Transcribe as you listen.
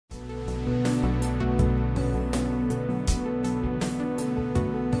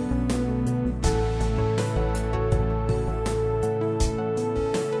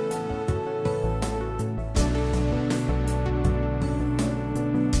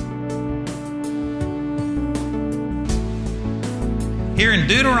Here in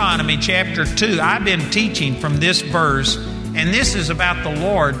Deuteronomy chapter 2, I've been teaching from this verse, and this is about the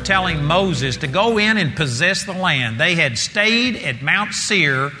Lord telling Moses to go in and possess the land. They had stayed at Mount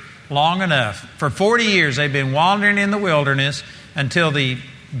Seir long enough. For 40 years they've been wandering in the wilderness until the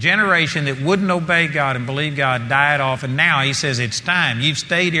generation that wouldn't obey God and believe God died off. And now he says, it's time. You've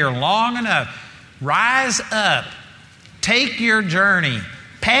stayed here long enough. Rise up. Take your journey.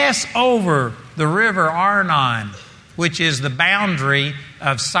 Pass over the river Arnon, which is the boundary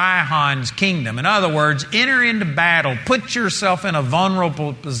of Sihon's kingdom. In other words, enter into battle. Put yourself in a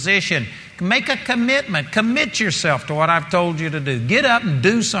vulnerable position. Make a commitment. Commit yourself to what I've told you to do. Get up and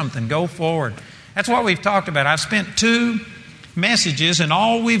do something. Go forward. That's what we've talked about. I've spent 2 messages, and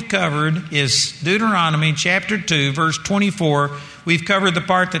all we've covered is Deuteronomy chapter 2, verse 24. We've covered the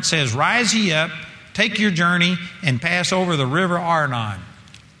part that says, rise ye up, take your journey, and pass over the river Arnon.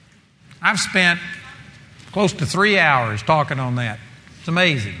 I've spent close to 3 hours talking on that. It's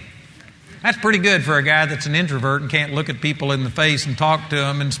amazing. That's pretty good for a guy that's an introvert and can't look at people in the face and talk to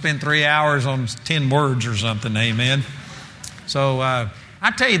them and spend 3 hours on 10 words or something. Amen. So I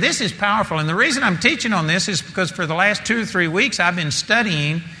tell you, this is powerful. And the reason I'm teaching on this is because for the last 2 or 3 weeks I've been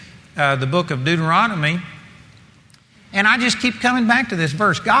studying the book of Deuteronomy. And I just keep coming back to this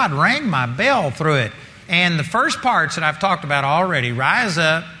verse. God rang my bell through it. And the first parts that I've talked about already, rise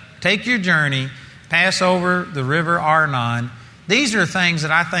up, take your journey, pass over the river Arnon. These are things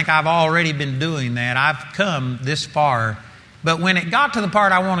that I think I've already been doing that. I've come this far. But when it got to the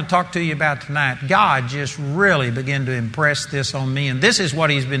part I want to talk to you about tonight, God just really began to impress this on me. And this is what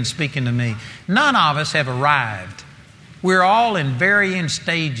He's been speaking to me. None of us have arrived. We're all in varying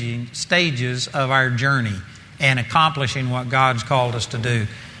stages of our journey and accomplishing what God's called us to do.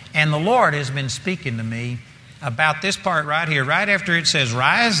 And the Lord has been speaking to me about this part right here, right after it says,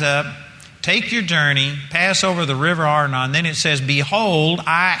 rise up, take your journey, pass over the river Arnon. Then it says, behold,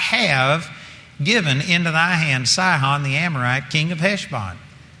 I have given into thy hand Sihon the Amorite, king of Heshbon.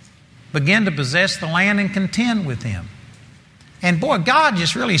 Begin to possess the land and contend with him. And boy, God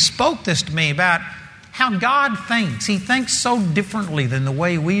just really spoke this to me about how God thinks. He thinks so differently than the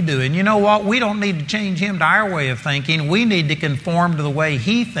way we do. And you know what? We don't need to change Him to our way of thinking. We need to conform to the way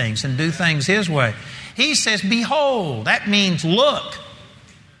He thinks and do things His way. He says, behold. That means look.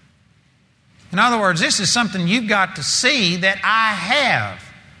 In other words, this is something you've got to see that I have.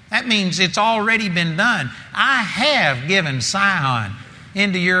 That means it's already been done. I have given Sihon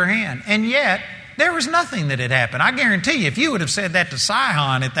into your hand. And yet, there was nothing that had happened. I guarantee you, if you would have said that to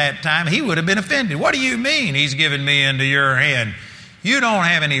Sihon at that time, he would have been offended. What do you mean he's given me into your hand? You don't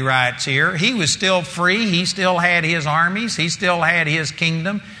have any rights here. He was still free. He still had his armies. He still had his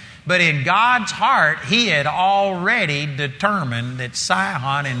kingdom. But in God's heart, He had already determined that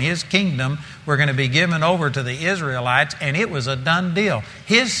Sihon and his kingdom were going to be given over to the Israelites, and it was a done deal.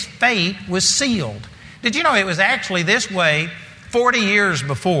 His fate was sealed. Did you know it was actually this way 40 years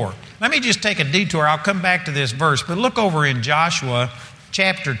before? Let me just take a detour. I'll come back to this verse. But look over in Joshua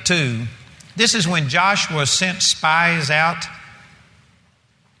chapter 2. This is when Joshua sent spies out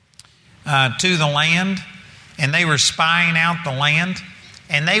to the land, and they were spying out the land.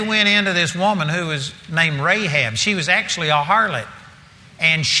 And they went into this woman who was named Rahab. She was actually a harlot.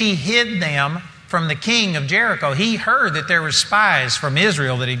 And she hid them from the king of Jericho. He heard that there were spies from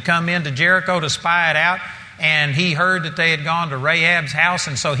Israel that had come into Jericho to spy it out. And he heard that they had gone to Rahab's house.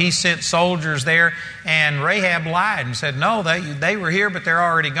 And so he sent soldiers there. And Rahab lied and said, no, they were here, but they're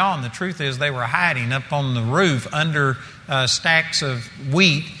already gone. The truth is they were hiding up on the roof under stacks of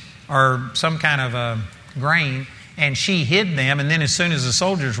wheat or some kind of grain. And she hid them, and then as soon as the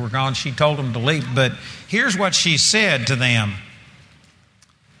soldiers were gone, she told them to leave. But here's what she said to them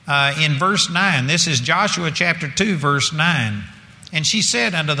in verse 9. This is Joshua chapter 2, verse 9. And she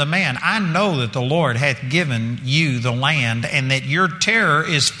said unto the man, I know that the Lord hath given you the land, and that your terror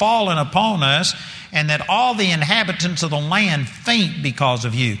is fallen upon us, and that all the inhabitants of the land faint because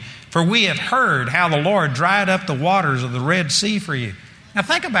of you. For we have heard how the Lord dried up the waters of the Red Sea for you. Now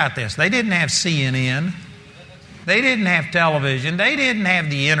think about this. They didn't have CNN. They didn't have television. They didn't have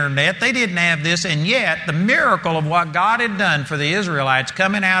the internet. They didn't have this. And yet, the miracle of what God had done for the Israelites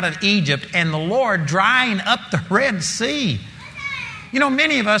coming out of Egypt and the Lord drying up the Red Sea. You know,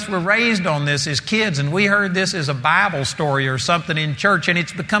 many of us were raised on this as kids, and we heard this as a Bible story or something in church, and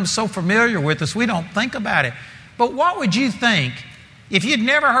it's become so familiar with us, we don't think about it. But what would you think if you'd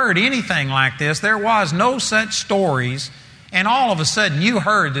never heard anything like this? There was no such stories. And all of a sudden you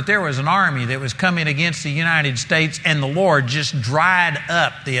heard that there was an army that was coming against the United States, and the Lord just dried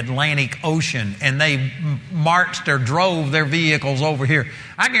up the Atlantic Ocean, and they marched or drove their vehicles over here.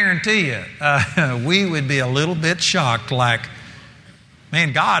 I guarantee you, we would be a little bit shocked, like,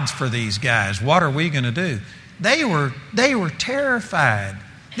 Man, God's for these guys. What are we going to do? They were terrified.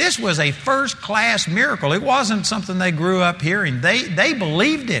 This was a first-class miracle. It wasn't something they grew up hearing. They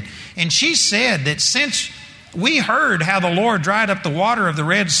believed it. And she said that since we heard how the Lord dried up the water of the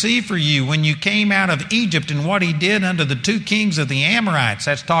Red Sea for you when you came out of Egypt and what He did unto the two kings of the Amorites.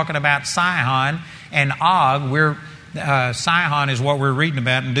 That's talking about Sihon and Og. Sihon is what we're reading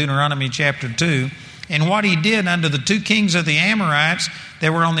about in Deuteronomy chapter 2. And what He did unto the two kings of the Amorites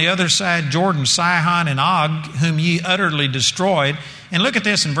that were on the other side Jordan, Sihon and Og, whom ye utterly destroyed. And look at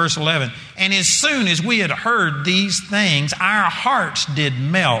this in verse 11. And as soon as we had heard these things, our hearts did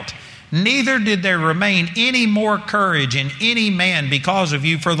melt. Neither did there remain any more courage in any man because of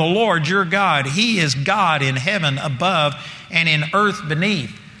you. For the Lord your God, He is God in heaven above and in earth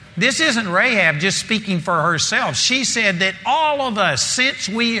beneath. This isn't Rahab just speaking for herself. She said that all of us, since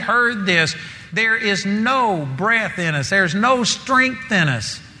we heard this, there is no breath in us. There's no strength in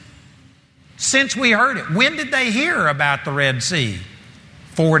us. Since we heard it. When did they hear about the Red Sea?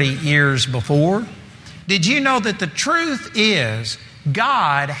 40 years before. Did you know that the truth is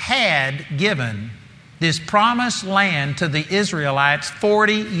God had given this promised land to the Israelites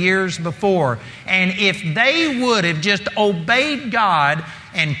 40 years before? And if they would have just obeyed God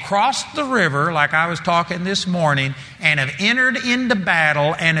and crossed the river, like I was talking this morning, and have entered into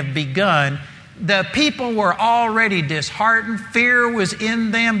battle and have begun, the people were already disheartened. Fear was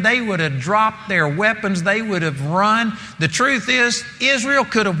in them. They would have dropped their weapons. They would have run. The truth is, Israel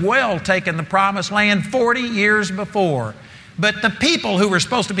could have well taken the promised land 40 years before. But the people who were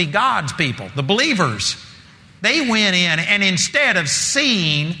supposed to be God's people, the believers, they went in, and instead of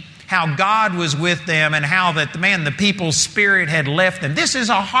seeing how God was with them and how that, the people's spirit had left them. This is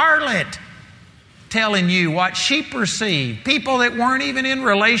a harlot telling you what she perceived. People that weren't even in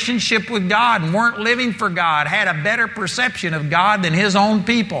relationship with God and weren't living for God had a better perception of God than His own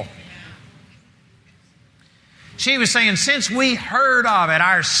people. She was saying, since we heard of it,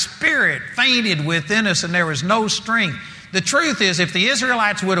 our spirit fainted within us and there was no strength. The truth is, if the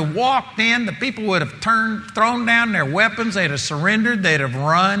Israelites would have walked in, the people would have thrown down their weapons, they'd have surrendered, they'd have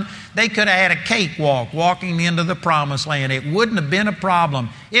run. They could have had a cakewalk walking into the promised land. It wouldn't have been a problem.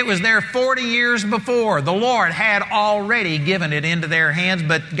 It was there 40 years before. The Lord had already given it into their hands,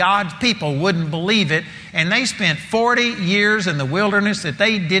 but God's people wouldn't believe it, and they spent 40 years in the wilderness that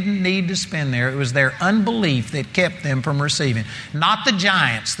they didn't need to spend there. It was their unbelief that kept them from receiving. Not the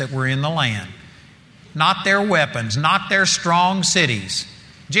giants that were in the land. Not their weapons, not their strong cities.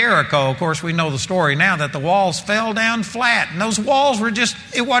 Jericho, of course, we know the story now that the walls fell down flat. And those walls were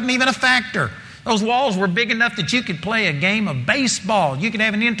it wasn't even a factor. Those walls were big enough that you could play a game of baseball. You could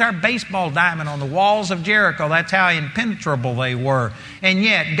have an entire baseball diamond on the walls of Jericho. That's how impenetrable they were. And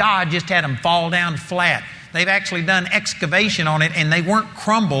yet, God just had them fall down flat. They've actually done excavation on it, and they weren't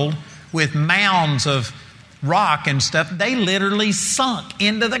crumbled with mounds of rock and stuff. They literally sunk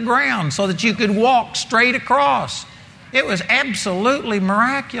into the ground so that you could walk straight across. It was absolutely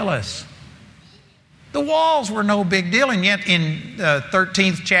miraculous. The walls were no big deal, and yet in the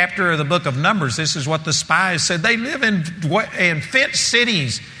 13th chapter of the book of Numbers, this is what the spies said. They live in fenced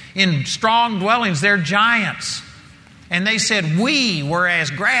cities, in strong dwellings. They're giants. And they said, we were as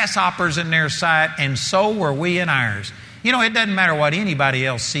grasshoppers in their sight, and so were we in ours. You know, it doesn't matter what anybody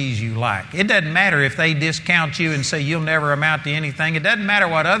else sees you like. It doesn't matter if they discount you and say you'll never amount to anything. It doesn't matter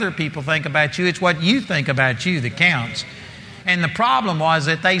what other people think about you. It's what you think about you that counts. And the problem was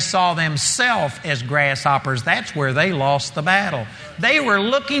that they saw themselves as grasshoppers. That's where they lost the battle. They were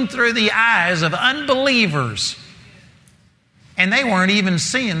looking through the eyes of unbelievers, and they weren't even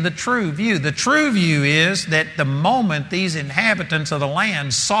seeing the true view. The true view is that the moment these inhabitants of the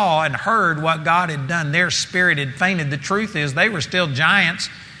land saw and heard what God had done, their spirit had fainted. The truth is they were still giants,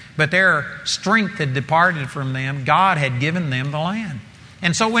 but their strength had departed from them. God had given them the land.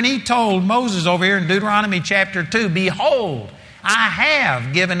 And so when He told Moses over here in Deuteronomy chapter 2, behold, I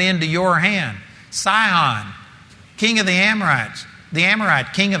have given into your hand Sihon, king of the Amorites, the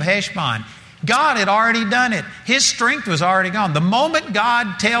Amorite, king of Heshbon. God had already done it. His strength was already gone. The moment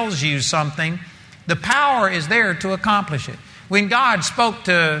God tells you something, the power is there to accomplish it. When God spoke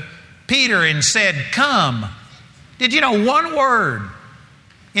to Peter and said, come, did you know one word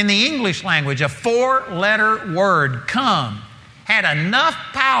in the English language, a 4-letter word, come, had enough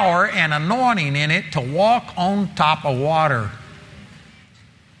power and anointing in it to walk on top of water?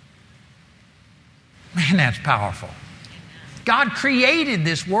 Man, that's powerful. God created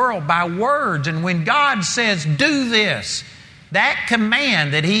this world by words, and when God says, do this, that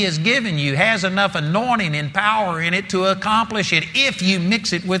command that He has given you has enough anointing and power in it to accomplish it if you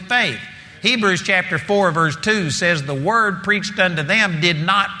mix it with faith. Hebrews chapter 4 verse 2 says the word preached unto them did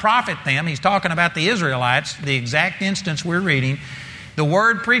not profit them. He's talking about the Israelites, the exact instance we're reading. The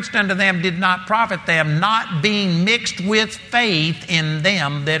word preached unto them did not profit them, not being mixed with faith in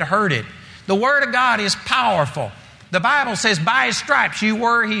them that heard it. The Word of God is powerful. The Bible says, by His stripes you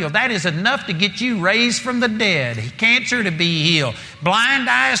were healed. That is enough to get you raised from the dead. Cancer to be healed. Blind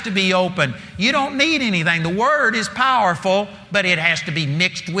eyes to be opened. You don't need anything. The Word is powerful, but it has to be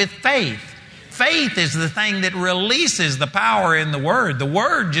mixed with faith. Faith is the thing that releases the power in the Word. The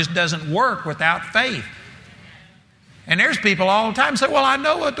Word just doesn't work without faith. And there's people all the time say, well, I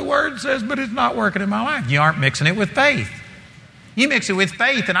know what the Word says, but it's not working in my life. You aren't mixing it with faith. You mix it with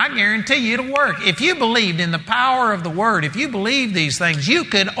faith, and I guarantee you it'll work. If you believed in the power of the Word, if you believe these things, you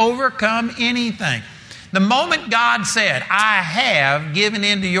could overcome anything. The moment God said, I have given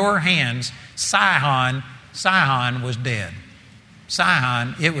into your hands Sihon was dead.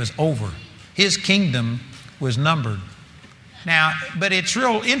 Sihon, it was over. His kingdom was numbered. Now, but it's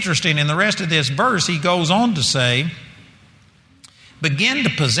real interesting in the rest of this verse, he goes on to say, begin to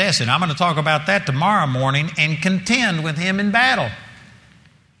possess it. I'm going to talk about that tomorrow morning, and contend with him in battle.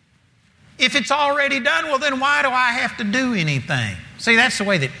 If it's already done, well then why do I have to do anything? See, that's the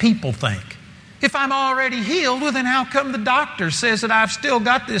way that people think. If I'm already healed, well then how come the doctor says that I've still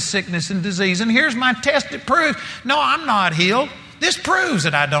got this sickness and disease, and here's my test that proves, no, I'm not healed. This proves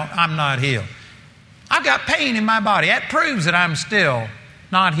that I'm not healed. I've got pain in my body. That proves that I'm still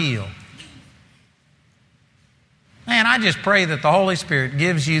not healed. Man, I just pray that the Holy Spirit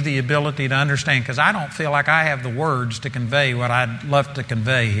gives you the ability to understand, because I don't feel like I have the words to convey what I'd love to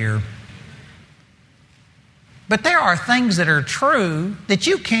convey here. But there are things that are true that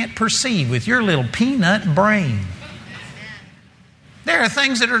you can't perceive with your little peanut brain. There are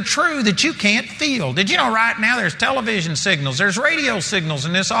things that are true that you can't feel. Did you know right now there's television signals, there's radio signals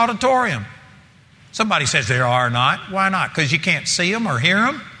in this auditorium? Somebody says there are not. Why not? Because you can't see them or hear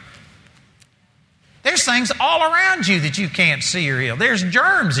them? There's things all around you that you can't see or hear. There's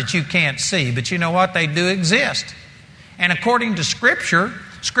germs that you can't see, but you know what? They do exist. And according to Scripture,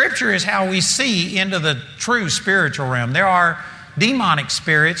 Scripture is how we see into the true spiritual realm. There are demonic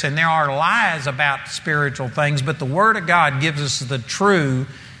spirits and there are lies about spiritual things, but the Word of God gives us the true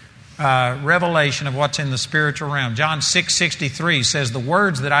revelation of what's in the spiritual realm. John 6:63 says, the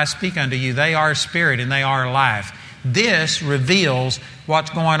words that I speak unto you, they are spirit and they are life. This reveals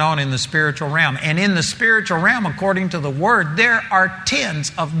what's going on in the spiritual realm. And in the spiritual realm, according to the Word, there are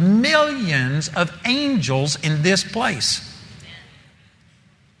tens of millions of angels in this place.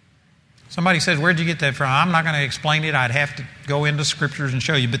 Somebody says, where'd you get that from? I'm not going to explain it. I'd have to go into Scriptures and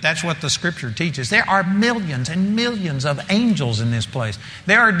show you. But that's what the Scripture teaches. There are millions and millions of angels in this place.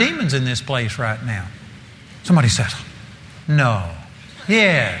 There are demons in this place right now. Somebody says, no.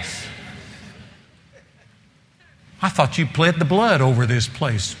 Yes. I thought you pled the blood over this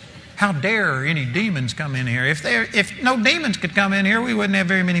place. How dare any demons come in here? If no demons could come in here, we wouldn't have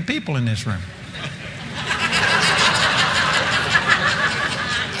very many people in this room.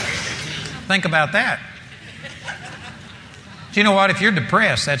 Think about that. Do you know what? If you're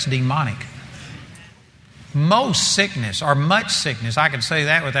depressed, that's demonic. Most sickness, or much sickness, I can say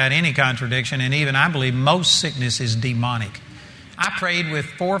that without any contradiction, and even I believe most sickness is demonic. I prayed with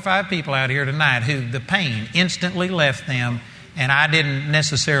 4 or 5 people out here tonight who the pain instantly left them, and I didn't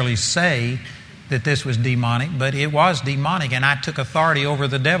necessarily say that this was demonic, but it was demonic, and I took authority over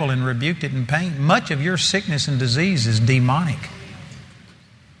the devil and rebuked it in pain. Much of your sickness and disease is demonic.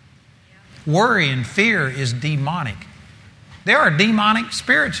 Worry and fear is demonic. There are demonic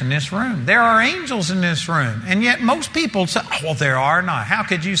spirits in this room. There are angels in this room. And yet most people say, oh, well, there are not. How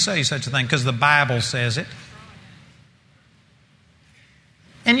could you say such a thing? Because the Bible says it.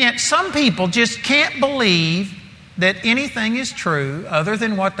 And yet some people just can't believe that anything is true other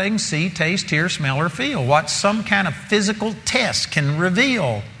than what they can see, taste, hear, smell, or feel. What some kind of physical test can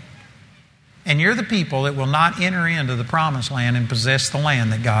reveal. And you're the people that will not enter into the promised land and possess the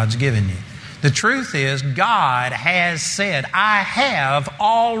land that God's given you. The truth is, God has said, I have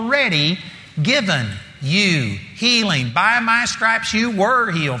already given you healing. By my stripes you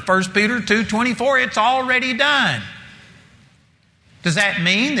were healed. 1 Peter 2:24, it's already done. Does that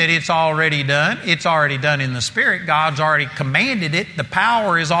mean that it's already done? It's already done in the Spirit. God's already commanded it. The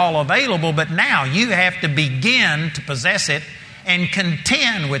power is all available, but now you have to begin to possess it and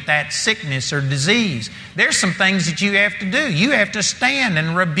contend with that sickness or disease. There's some things that you have to do. You have to stand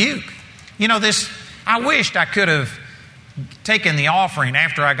and rebuke. You know, I wished I could have taken the offering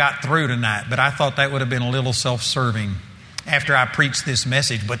after I got through tonight, but I thought that would have been a little self-serving after I preached this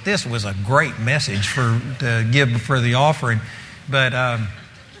message. But this was a great message to give for the offering. But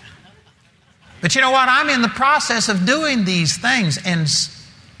But you know what? I'm in the process of doing these things, and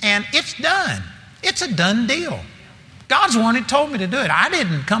it's done. It's a done deal. God's the one who told me to do it. I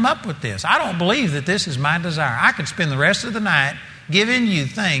didn't come up with this. I don't believe that this is my desire. I could spend the rest of the night giving you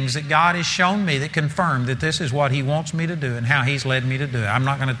things that God has shown me that confirm that this is what He wants me to do and how He's led me to do it. I'm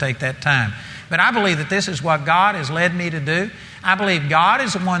not going to take that time. But I believe that this is what God has led me to do. I believe God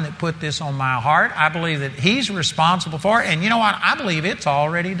is the one that put this on my heart. I believe that He's responsible for it. And you know what? I believe it's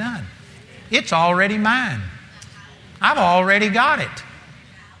already done. It's already mine. I've already got it.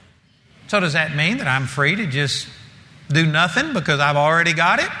 So does that mean that I'm free to just do nothing because I've already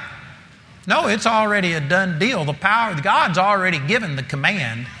got it? No, it's already a done deal. The power, God's already given the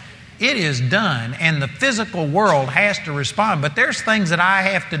command. It is done, and the physical world has to respond. But there's things that I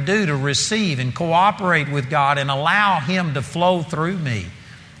have to do to receive and cooperate with God and allow Him to flow through me.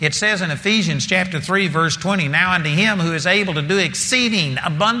 It says in Ephesians chapter 3, verse 20, "Now unto Him who is able to do exceeding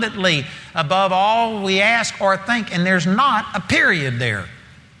abundantly above all we ask or think," and there's not a period there.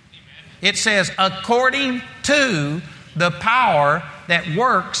 It says, "according to the power that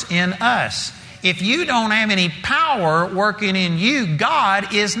works in us." If you don't have any power working in you,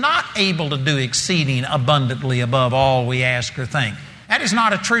 God is not able to do exceeding abundantly above all we ask or think. That is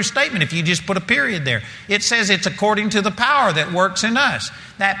not a true statement if you just put a period there. It says it's according to the power that works in us.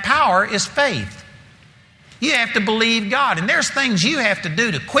 That power is faith. You have to believe God. And there's things you have to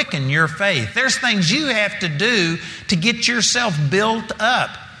do to quicken your faith. There's things you have to do to get yourself built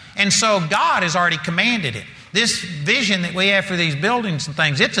up. And so God has already commanded it. This vision that we have for these buildings and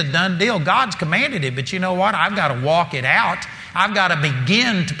things, it's a done deal. God's commanded it, but you know what? I've got to walk it out. I've got to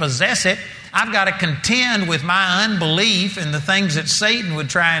begin to possess it. I've got to contend with my unbelief and the things that Satan would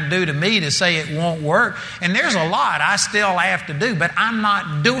try and do to me to say it won't work. And there's a lot I still have to do, but I'm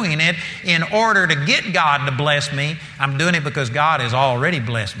not doing it in order to get God to bless me. I'm doing it because God has already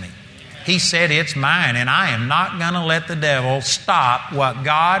blessed me. He said it's mine, and I am not going to let the devil stop what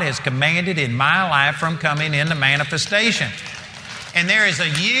God has commanded in my life from coming into manifestation. And there is a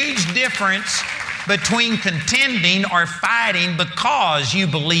huge difference between contending or fighting because you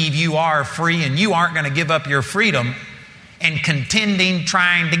believe you are free and you aren't going to give up your freedom, and contending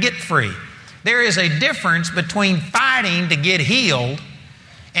trying to get free. There is a difference between fighting to get healed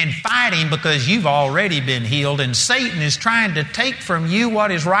and fighting because you've already been healed, and Satan is trying to take from you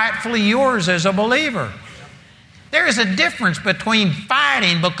what is rightfully yours as a believer. There is a difference between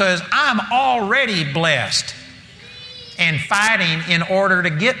fighting because I'm already blessed and fighting in order to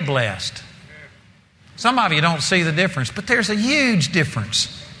get blessed. Some of you don't see the difference, but there's a huge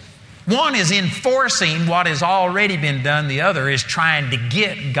difference. One is enforcing what has already been done. The other is trying to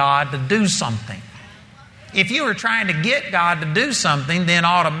get God to do something. If you are trying to get God to do something, then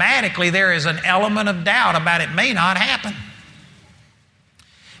automatically there is an element of doubt about it may not happen.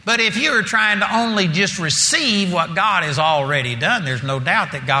 But if you are trying to only just receive what God has already done, there's no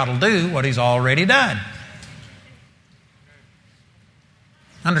doubt that God will do what He's already done.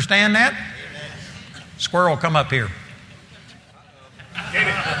 Understand that? Squirrel, come up here. All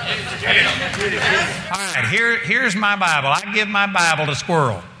right, here's my Bible. I give my Bible to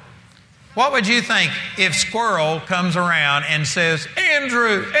Squirrel. What would you think if Squirrel comes around and says,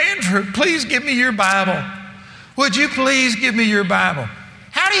 Andrew, please give me your Bible. Would you please give me your Bible?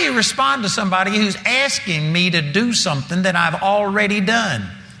 How do you respond to somebody who's asking me to do something that I've already done?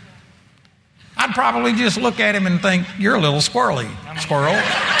 I'd probably just look at him and think, you're a little squirrely, Squirrel.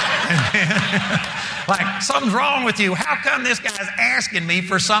 Like, something's wrong with you. How come this guy's asking me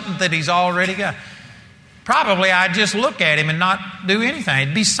for something that he's already got? Probably I'd just look at him and not do anything.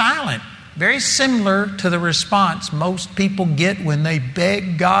 He'd be silent. Very similar to the response most people get when they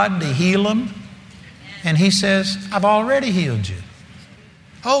beg God to heal them. And He says, I've already healed you.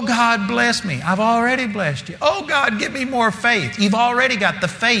 Oh, God, bless me. I've already blessed you. Oh, God, give me more faith. You've already got the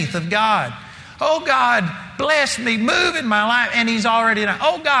faith of God. Oh, God, bless me. Move in my life. And He's already done.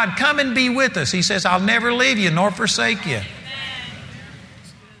 Oh, God, come and be with us. He says, I'll never leave you nor forsake you.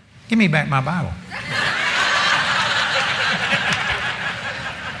 Give me back my Bible.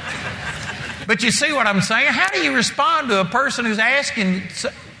 But you see what I'm saying? How do you respond to a person who's asking?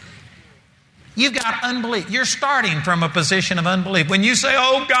 You've got unbelief. You're starting from a position of unbelief. When you say,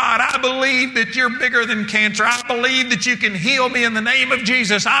 oh God, I believe that you're bigger than cancer. I believe that you can heal me in the name of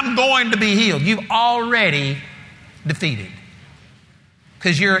Jesus. I'm going to be healed. You've already defeated.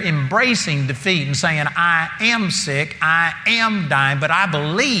 Because you're embracing defeat and saying, I am sick, I am dying, but I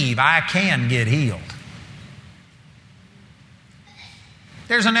believe I can get healed.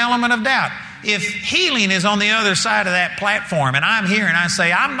 There's an element of doubt. If healing is on the other side of that platform and I'm here and I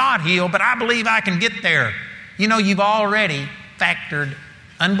say, I'm not healed, but I believe I can get there, you know, you've already factored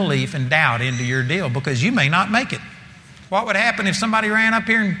unbelief and doubt into your deal because you may not make it. What would happen if somebody ran up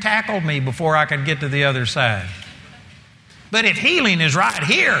here and tackled me before I could get to the other side? But if healing is right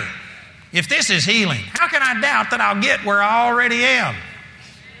here, if this is healing, how can I doubt that I'll get where I already am?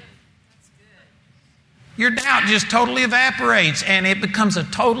 Your doubt just totally evaporates and it becomes a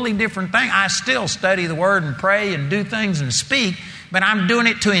totally different thing. I still study the Word and pray and do things and speak, but I'm doing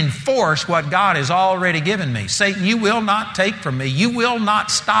it to enforce what God has already given me. Satan, you will not take from me. You will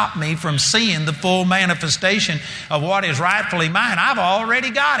not stop me from seeing the full manifestation of what is rightfully mine. I've already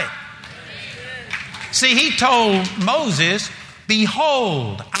got it. See, he told Moses,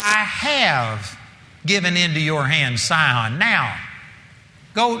 behold, I have given into your hand Sihon. Now,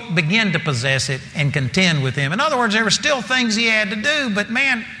 go begin to possess it and contend with him. In other words, there were still things he had to do, but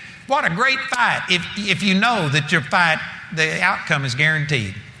man, what a great fight if you know that your fight, the outcome is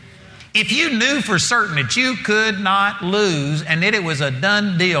guaranteed. If you knew for certain that you could not lose and that it was a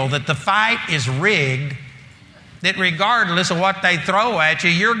done deal, that the fight is rigged, that regardless of what they throw at you,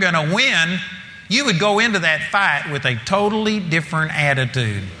 you're going to win, you would go into that fight with a totally different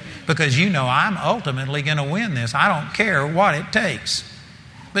attitude because you know I'm ultimately going to win this. I don't care what it takes.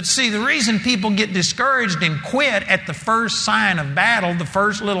 But see, the reason people get discouraged and quit at the first sign of battle, the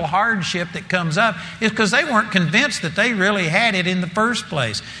first little hardship that comes up, is because they weren't convinced that they really had it in the first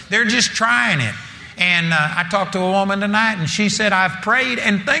place. They're just trying it. And I talked to a woman tonight, and she said, I've prayed,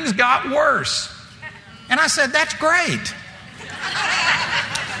 and things got worse. And I said, that's great.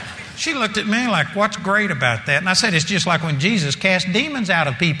 She looked at me like, what's great about that? And I said, it's just like when Jesus cast demons out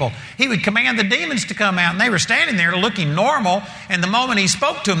of people. He would command the demons to come out, and they were standing there looking normal, and the moment he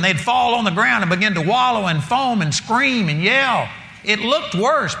spoke to them, they'd fall on the ground and begin to wallow and foam and scream and yell. It looked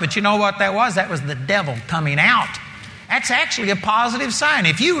worse, but you know what that was? That was the devil coming out. That's actually a positive sign.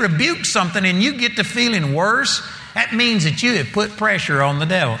 If you rebuke something and you get to feeling worse, that means that you have put pressure on the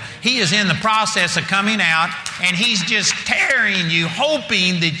devil. He is in the process of coming out, and he's just tearing you,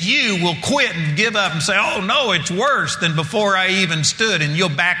 hoping that you will quit and give up and say, oh no, it's worse than before I even stood, and you'll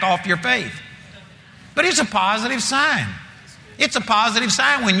back off your faith. But it's a positive sign. It's a positive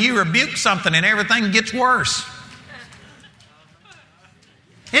sign when you rebuke something and everything gets worse.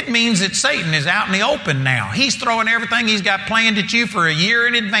 It means that Satan is out in the open now. He's throwing everything he's got planned at you for a year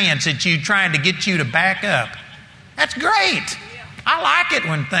in advance at you, trying to get you to back up. That's great. I like it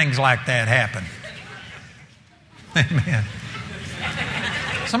when things like that happen. Amen.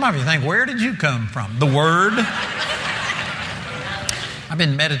 Some of you think, where did you come from? The Word. I've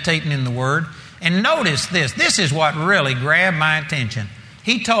been meditating in the Word. And notice this. This is what really grabbed my attention.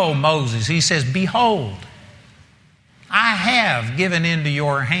 He told Moses, he says, behold, I have given into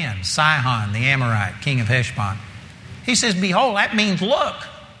your hand Sihon, the Amorite, king of Heshbon. He says, behold, that means look,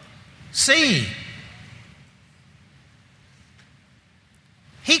 see.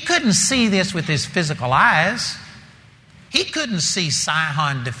 He couldn't see this with his physical eyes. He couldn't see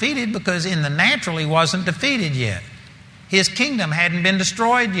Sihon defeated because in the natural he wasn't defeated yet. His kingdom hadn't been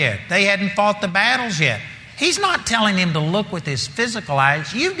destroyed yet. They hadn't fought the battles yet. He's not telling him to look with his physical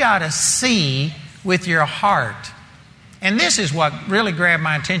eyes. You've got to see with your heart. And this is what really grabbed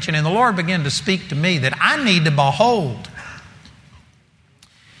my attention. And the Lord began to speak to me that I need to behold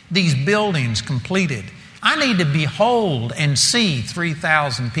these buildings completed. I need to behold and see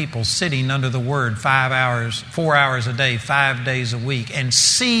 3,000 people sitting under the Word 5 hours, 4 hours a day, 5 days a week, and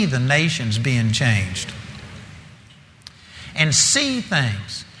see the nations being changed. And see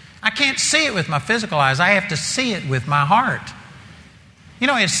things. I can't see it with my physical eyes. I have to see it with my heart. You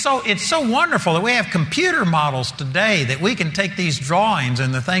know, it's so wonderful that we have computer models today that we can take these drawings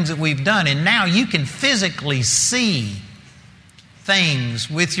and the things that we've done, and now you can physically see things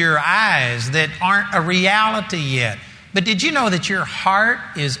with your eyes that aren't a reality yet. But did you know that your heart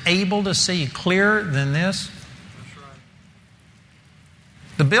is able to see clearer than this? That's right.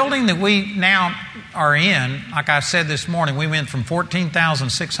 The building that we now are in, like I said this morning, we went from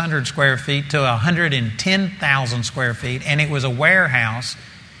 14,600 square feet to 110,000 square feet, and it was a warehouse,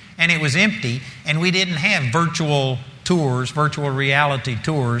 and it was empty, and we didn't have virtual tours, virtual reality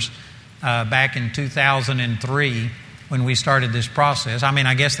tours back in 2003. When we started this process. I mean,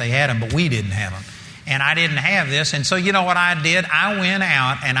 I guess they had them, but we didn't have them. And I didn't have this. And so you know what I did? I went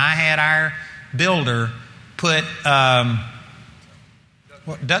out and I had our builder put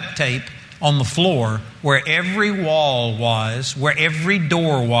duct tape on the floor where every wall was, where every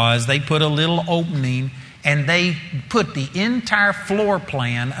door was. They put a little opening and they put the entire floor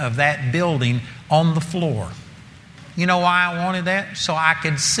plan of that building on the floor. You know why I wanted that? So I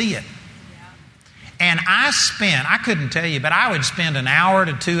could see it. And I couldn't tell you, but I would spend an hour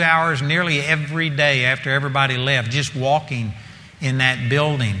to 2 hours nearly every day after everybody left just walking in that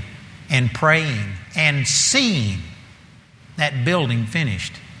building and praying and seeing that building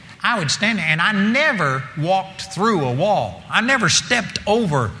finished. I would stand there, and I never walked through a wall. I never stepped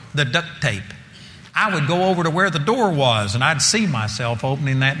over the duct tape. I would go over to where the door was, and I'd see myself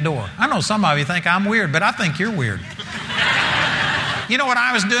opening that door. I know some of you think I'm weird, but I think you're weird. You know what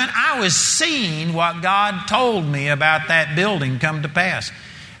I was doing? I was seeing what God told me about that building come to pass.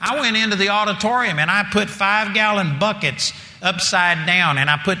 I went into the auditorium, and I put 5-gallon buckets upside down, and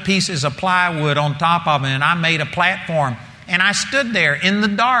I put pieces of plywood on top of them, and I made a platform. And I stood there in the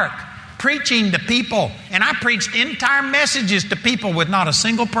dark preaching to people. And I preached entire messages to people with not a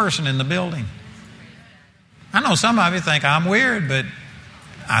single person in the building. I know some of you think I'm weird, but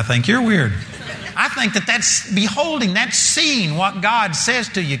I think you're weird. I think that's beholding, that's seeing what God says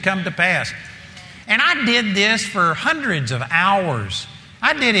to you come to pass. And I did this for hundreds of hours.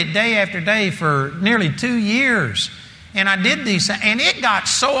 I did it day after day for nearly 2 years. And I did these, and it got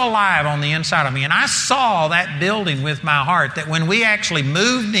so alive on the inside of me. And I saw that building with my heart that when we actually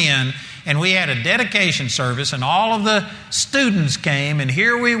moved in and we had a dedication service and all of the students came, and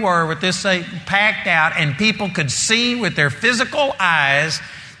here we were with this packed out, and people could see with their physical eyes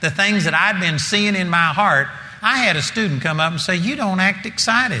the things that I'd been seeing in my heart. I had a student come up and say, "You don't act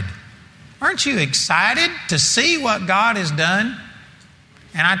excited. Aren't you excited to see what God has done?"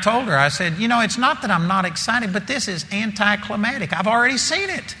 And I told her, I said, "You know, it's not that I'm not excited, but this is anticlimactic. I've already seen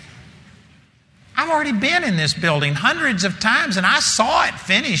it. I've already been in this building hundreds of times, and I saw it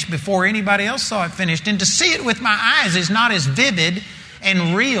finished before anybody else saw it finished. And to see it with my eyes is not as vivid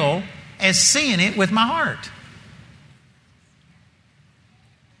and real as seeing it with my heart."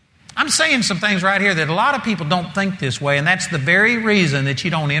 I'm saying some things right here that a lot of people don't think this way, and that's the very reason that you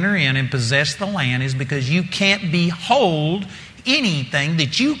don't enter in and possess the land, is because you can't behold anything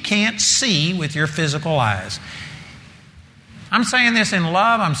that you can't see with your physical eyes. I'm saying this in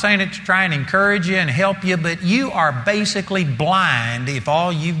love. I'm saying it to try and encourage you and help you, but you are basically blind if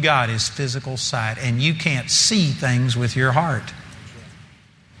all you've got is physical sight and you can't see things with your heart.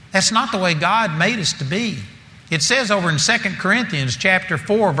 That's not the way God made us to be. It says over in 2 Corinthians chapter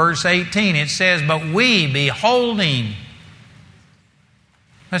 4, verse 18, it says, "But we beholding..."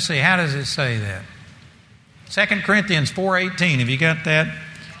 Let's see, how does it say that? 2 Corinthians 4:18, have you got that?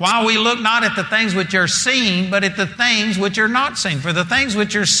 "While we look not at the things which are seen, but at the things which are not seen. For the things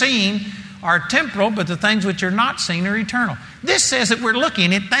which are seen are temporal, but the things which are not seen are eternal." This says that we're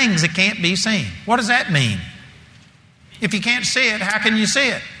looking at things that can't be seen. What does that mean? If you can't see it, how can you see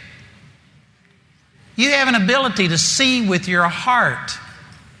it? You have an ability to see with your heart.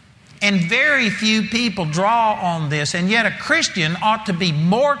 And very few people draw on this, and yet a Christian ought to be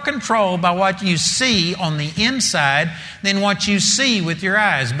more controlled by what you see on the inside than what you see with your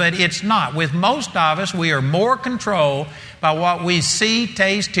eyes. But it's not. With most of us, we are more controlled by what we see,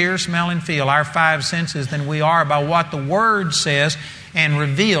 taste, hear, smell, and feel, our 5 senses, than we are by what the Word says and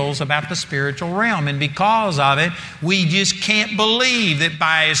reveals about the spiritual realm. And because of it, we just can't believe that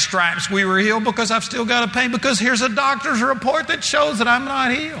by His stripes we were healed, because I've still got a pain, because here's a doctor's report that shows that I'm not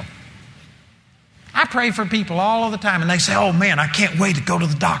healed. I pray for people all of the time, and they say, "Oh man, I can't wait to go to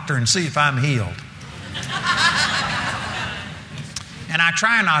the doctor and see if I'm healed." And I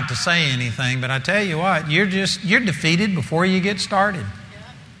try not to say anything, but I tell you what, you're defeated before you get started.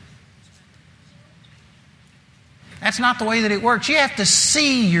 That's not the way that it works. You have to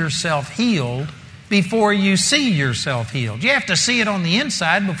see yourself healed before you see yourself healed. You have to see it on the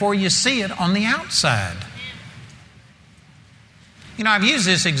inside before you see it on the outside. You know, I've used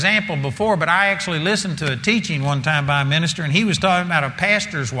this example before, but I actually listened to a teaching one time by a minister, and he was talking about a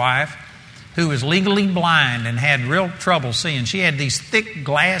pastor's wife who was legally blind and had real trouble seeing. She had these thick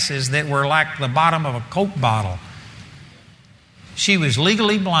glasses that were like the bottom of a Coke bottle. She was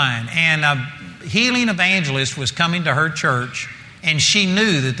legally blind, and a healing evangelist was coming to her church, and she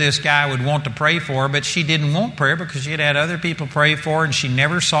knew that this guy would want to pray for her, but she didn't want prayer because she had had other people pray for her, and she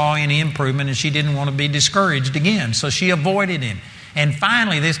never saw any improvement, and she didn't want to be discouraged again, so she avoided him. And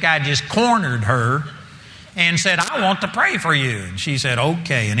finally, this guy just cornered her and said, "I want to pray for you." And she said,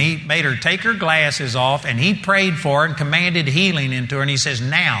 "Okay." And he made her take her glasses off, and he prayed for her and commanded healing into her. And he says,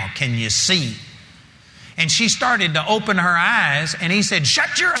 "Now can you see?" And she started to open her eyes, and he said,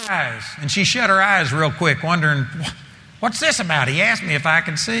 "Shut your eyes." And she shut her eyes real quick, wondering, what's this about? He asked me if I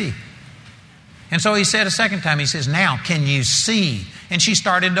could see. And so he said a second time, he says, "Now can you see?" And she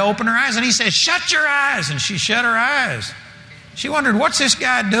started to open her eyes, and he said, "Shut your eyes." And she shut her eyes. She wondered, what's this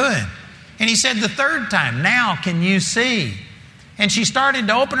guy doing? And he said the third time, "Now can you see?" And she started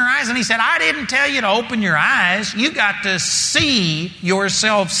to open her eyes, and he said, "I didn't tell you to open your eyes. You got to see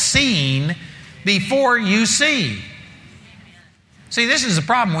yourself seen before you see." See, this is the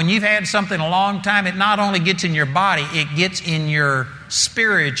problem. When you've had something a long time, it not only gets in your body, it gets in your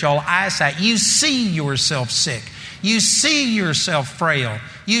spiritual eyesight. You see yourself sick. You see yourself frail.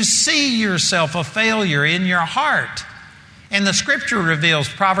 You see yourself a failure in your heart. And the Scripture reveals,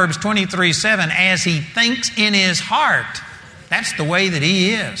 Proverbs 23:7, as he thinks in his heart, that's the way that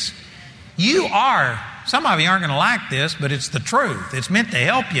he is. You are, some of you aren't going to like this, but it's the truth. It's meant to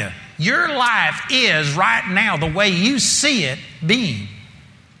help you. Your life is right now the way you see it being.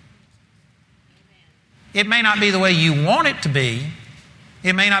 It may not be the way you want it to be.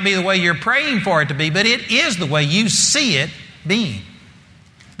 It may not be the way you're praying for it to be, but it is the way you see it being.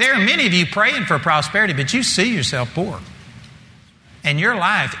 There are many of you praying for prosperity, but you see yourself poor. And your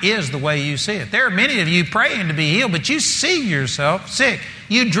life is the way you see it. There are many of you praying to be healed, but you see yourself sick.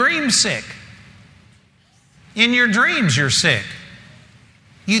 You dream sick. In your dreams, you're sick.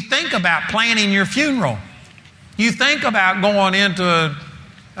 You think about planning your funeral. You think about going into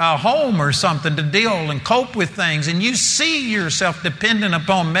a home or something to deal and cope with things, and you see yourself dependent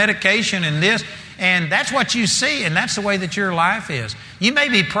upon medication and this, and that's what you see, and that's the way that your life is. You may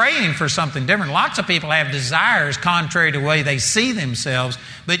be praying for something different. Lots of people have desires contrary to the way they see themselves,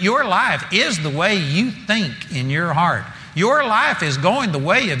 but your life is the way you think in your heart. Your life is going the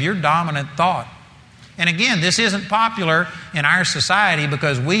way of your dominant thought. And again, this isn't popular in our society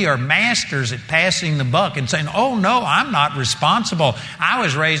because we are masters at passing the buck and saying, oh no, I'm not responsible. I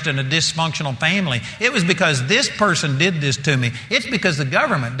was raised in a dysfunctional family. It was because this person did this to me. It's because the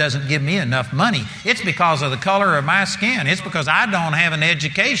government doesn't give me enough money. It's because of the color of my skin. It's because I don't have an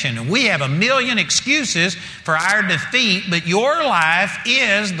education. And we have a million excuses for our defeat, but your life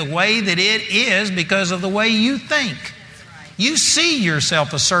is the way that it is because of the way you think. You see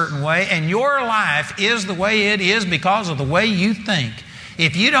yourself a certain way, and your life is the way it is because of the way you think.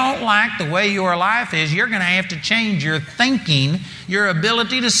 If you don't like the way your life is, you're going to have to change your thinking, your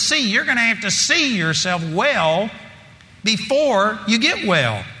ability to see. You're going to have to see yourself well before you get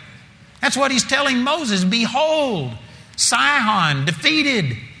well. That's what he's telling Moses. Behold, Sihon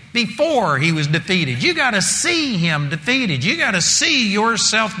defeated before he was defeated. You got to see him defeated. You got to see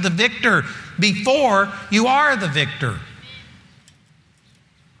yourself the victor before you are the victor.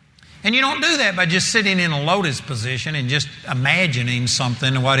 And you don't do that by just sitting in a lotus position and just imagining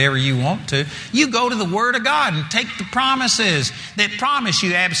something or whatever you want to. You go to the Word of God and take the promises that promise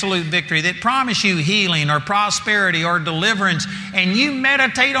you absolute victory, that promise you healing or prosperity or deliverance, and you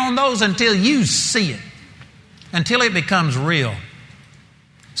meditate on those until you see it, until it becomes real.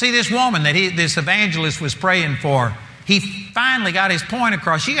 See, this woman that this evangelist was praying for, he finally got his point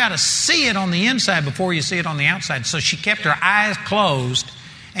across. You got to see it on the inside before you see it on the outside. So she kept her eyes closed,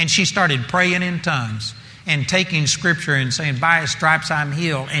 and she started praying in tongues and taking Scripture and saying, by His stripes I'm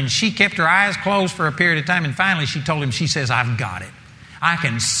healed. And she kept her eyes closed for a period of time. And finally she told him, she says, I've got it. I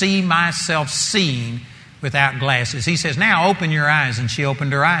can see myself seeing without glasses. He says, now open your eyes. And she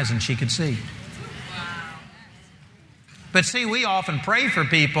opened her eyes and she could see. But see, we often pray for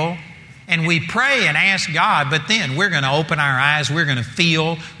people and we pray and ask God, but then we're going to open our eyes, we're going to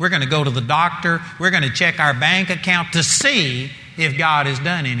feel, we're going to go to the doctor, we're going to check our bank account to see if God has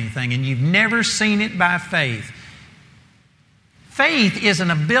done anything, and you've never seen it by faith. Faith is an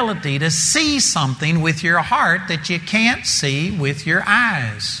ability to see something with your heart that you can't see with your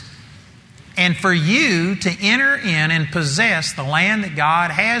eyes. And for you to enter in and possess the land that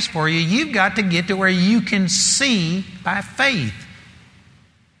God has for you, you've got to get to where you can see by faith.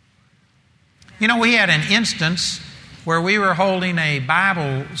 You know, we had an instance where we were holding a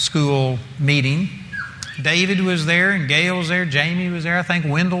Bible school meeting. David was there, and Gail was there, Jamie was there, I think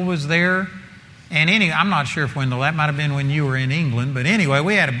Wendell was there. And I'm not sure if Wendell, that might have been when you were in England. But anyway,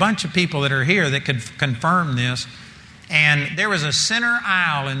 we had a bunch of people that are here that could confirm this. And there was a center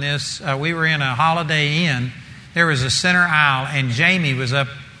aisle in this. We were in a Holiday Inn. There was a center aisle, and Jamie was up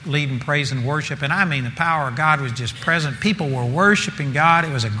leading praise and worship. And I mean, the power of God was just present. People were worshiping God.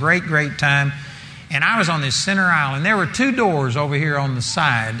 It was a great, great time. And I was on this center aisle, and there were two doors over here on the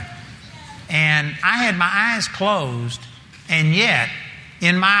side. And I had my eyes closed, and yet,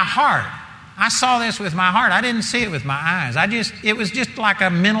 in my heart, I saw this with my heart. I didn't see it with my eyes. It was just like a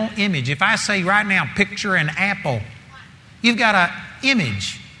mental image. If I say right now, picture an apple, you've got an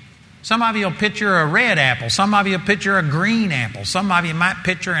image. Some of you will picture a red apple. Some of you will picture a green apple. Some of you might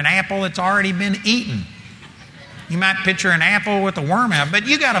picture an apple that's already been eaten. You might picture an apple with a worm out, but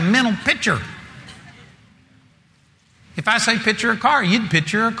you got a mental picture. If I say picture a car, you'd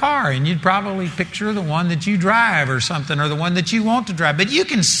picture a car, and you'd probably picture the one that you drive or something, or the one that you want to drive. But you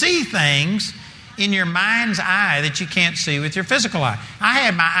can see things in your mind's eye that you can't see with your physical eye. I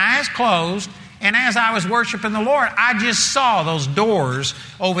had my eyes closed, And as I was worshiping the Lord, I just saw those doors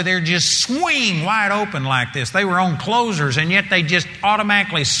over there just swing wide open like this. They were on closers, and yet they just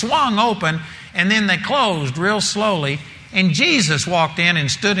automatically swung open, and then they closed real slowly. And Jesus walked in and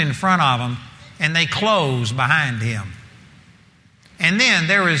stood in front of them, and they closed behind him. And then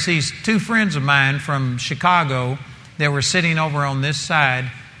there was these two friends of mine from Chicago that were sitting over on this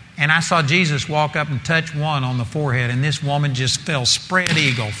side, and I saw Jesus walk up and touch one on the forehead, and this woman just fell spread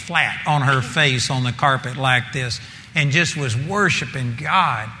eagle flat on her face on the carpet like this and just was worshiping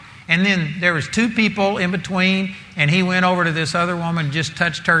God. And then there was two people in between, and he went over to this other woman, just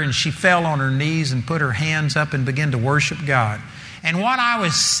touched her, and she fell on her knees and put her hands up and began to worship God. And what I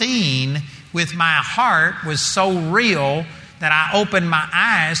was seeing with my heart was so real that I opened my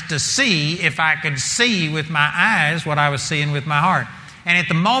eyes to see if I could see with my eyes what I was seeing with my heart. And at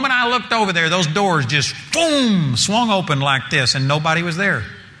the moment I looked over there, those doors just, boom, swung open like this, and nobody was there.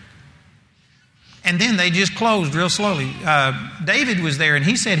 And then they just closed real slowly. David was there, and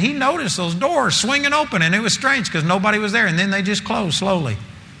he said he noticed those doors swinging open, and it was strange because nobody was there. And then they just closed slowly.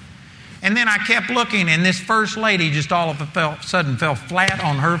 And then I kept looking, and this first lady just all of a sudden fell flat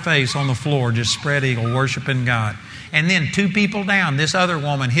on her face on the floor, just spread eagle, worshiping God. And then two people down, this other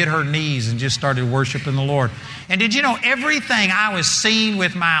woman hit her knees and just started worshiping the Lord. And did you know everything I was seeing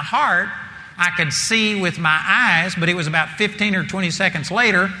with my heart, I could see with my eyes, but it was about 15 or 20 seconds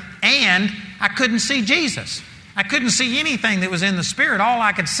later, and I couldn't see Jesus. I couldn't see anything that was in the Spirit. All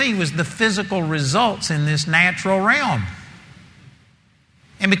I could see was the physical results in this natural realm.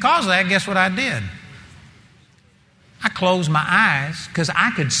 And because of that, guess what I did? I closed my eyes because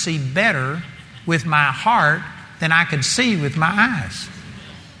I could see better with my heart than I could see with my eyes.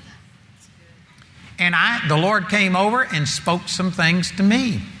 And the Lord came over and spoke some things to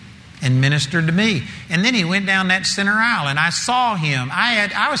me and ministered to me. And then he went down that center aisle, and I saw him.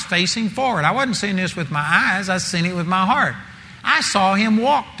 I was facing forward. I wasn't seeing this with my eyes. I was seeing it with my heart. I saw him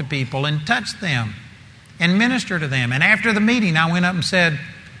walk to people and touch them and minister to them. And after the meeting, I went up and said,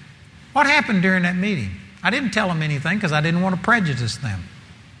 "What happened during that meeting?" I didn't tell them anything because I didn't want to prejudice them.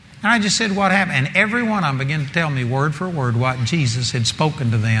 And I just said, "What happened?" And every one of them began to tell me word for word what Jesus had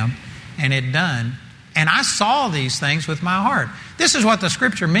spoken to them and had done. And I saw these things with my heart. This is what the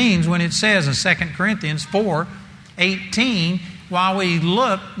Scripture means when it says in 2 Corinthians 4:18, while we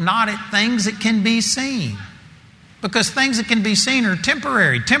look not at things that can be seen. Because things that can be seen are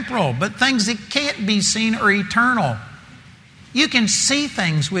temporary, temporal, but things that can't be seen are eternal. You can see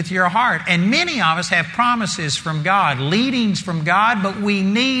things with your heart. And many of us have promises from God, leadings from God, but we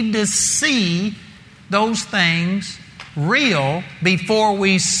need to see those things real before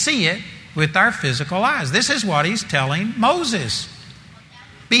we see it with our physical eyes. This is what he's telling Moses.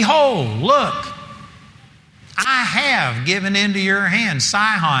 "Behold, look, I have given into your hand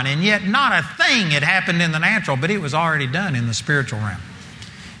Sihon, and yet not a thing had happened in the natural, but it was already done in the spiritual realm."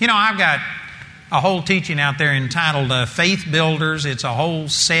 You know, I've got a whole teaching out there entitled Faith Builders. It's a whole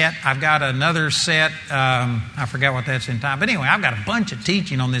set. I've got another set. I forgot what that's entitled. But anyway, I've got a bunch of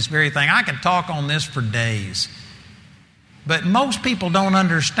teaching on this very thing. I could talk on this for days. But most people don't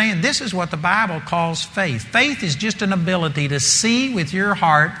understand. This is what the Bible calls faith. Faith is just an ability to see with your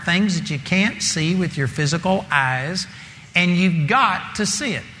heart things that you can't see with your physical eyes, and you've got to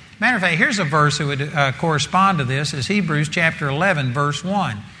see it. Matter of fact, here's a verse that would correspond to this. Is Hebrews chapter 11, verse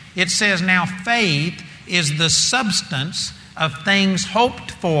 1. It says, "Now faith is the substance of things hoped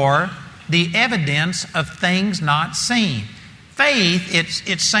for, the evidence of things not seen." Faith,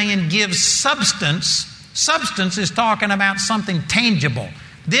 it's saying gives substance. Substance is talking about something tangible.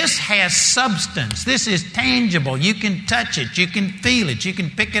 This has substance. This is tangible. You can touch it. You can feel it. You can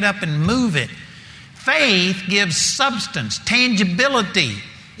pick it up and move it. Faith gives substance, tangibility.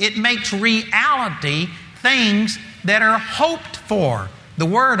 It makes reality things that are hoped for. The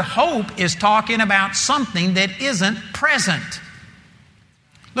word hope is talking about something that isn't present.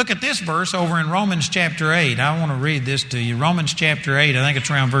 Look at this verse over in Romans chapter 8. I want to read this to you. Romans chapter 8, I think it's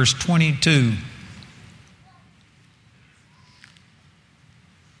around verse 22.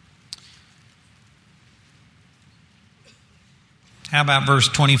 How about verse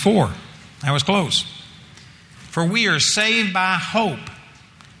 24? That was close. "For we are saved by hope,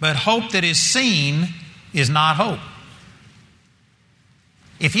 but hope that is seen is not hope."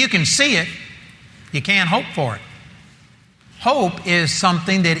 If you can see it, you can't hope for it. Hope is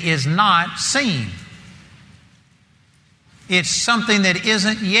something that is not seen. It's something that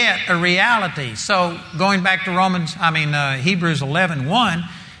isn't yet a reality. So going back to Hebrews 11:1,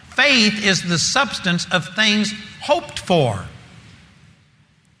 faith is the substance of things hoped for.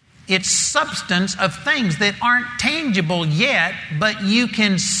 It's substance of things that aren't tangible yet, but you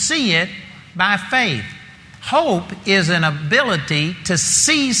can see it by faith. Hope is an ability to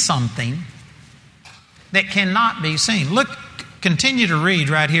see something that cannot be seen. Look, continue to read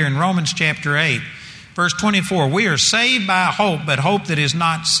right here in Romans chapter 8, verse 24. We are saved by hope, but hope that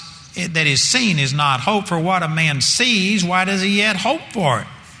is seen is not hope. For what a man sees, why does he yet hope for it?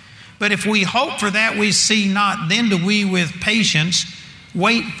 But if we hope for that we see not, then do we with patience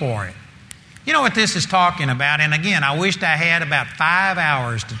wait for it. You know what this is talking about? And again, I wished I had about 5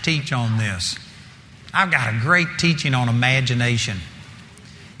 hours to teach on this. I've got a great teaching on imagination.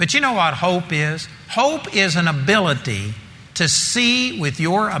 But you know what hope is? Hope is an ability to see with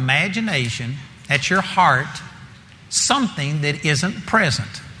your imagination, at your heart, something that isn't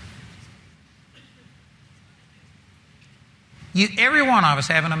present. Every one of us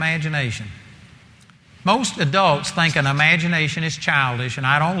have an imagination. Most adults think an imagination is childish, and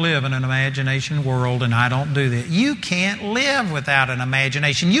I don't live in an imagination world, and I don't do that. You can't live without an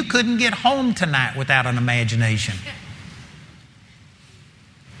imagination. You couldn't get home tonight without an imagination.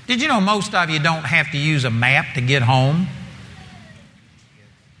 Did you know most of you don't have to use a map to get home?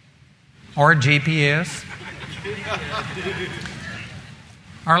 Or a GPS?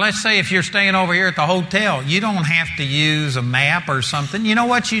 Or let's say if you're staying over here at the hotel, you don't have to use a map or something. You know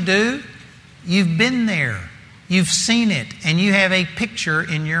what you do? You've been there. You've seen it, and you have a picture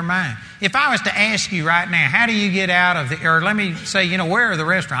in your mind. If I was to ask you right now, how do you get out of the, or let me say, where are the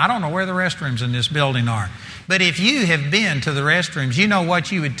restrooms? I don't know where the restrooms in this building are. But if you have been to the restrooms, you know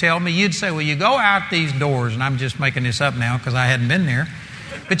what you would tell me? You'd say, well, you go out these doors, and I'm just making this up now because I hadn't been there.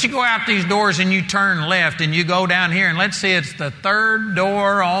 But you go out these doors and you turn left and you go down here, and let's say it's the third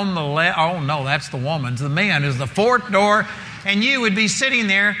door on the left. Oh, no, that's the woman's. The man is the fourth door, and you would be sitting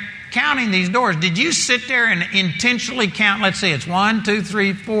there counting these doors. Did you sit there and intentionally count? Let's say it's 1, 2,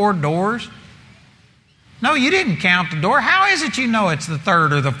 3, 4 doors. No, you didn't count the door. How is it you know it's the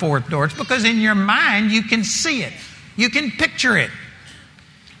third or the fourth door? It's because in your mind you can see it. You can picture it.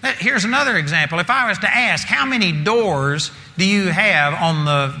 Here's another example. If I was to ask, how many doors do you have on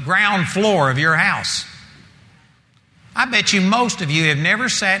the ground floor of your house? I bet you most of you have never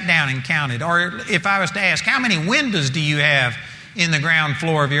sat down and counted. Or if I was to ask, how many windows do you have in the ground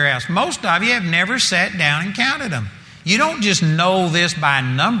floor of your house? Most of you have never sat down and counted them. You don't just know this by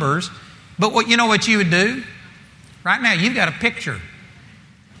numbers, but what you would do? Right now, you've got a picture.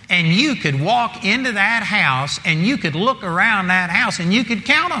 And you could walk into that house and you could look around that house and you could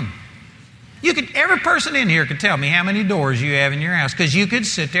count them. Every person in here could tell me how many doors you have in your house because you could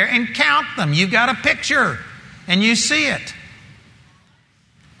sit there and count them. You've got a picture and you see it.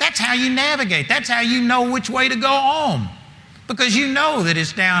 That's how you navigate. That's how you know which way to go home. Because you know that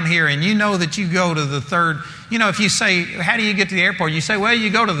it's down here and you know that you go to the third. If you say, how do you get to the airport? You say, well, you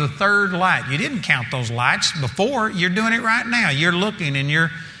go to the third light. You didn't count those lights before. You're doing it right now. You're looking and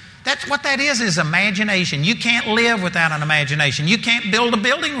that's what that is imagination. You can't live without an imagination. You can't build a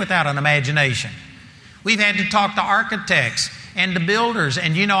building without an imagination. We've had to talk to architects and to builders.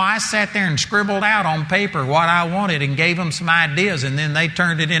 And I sat there and scribbled out on paper what I wanted and gave them some ideas. And then they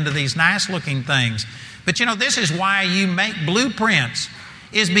turned it into these nice looking things. But this is why you make blueprints,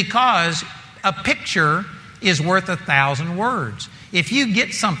 is because a picture is worth 1,000 words. If you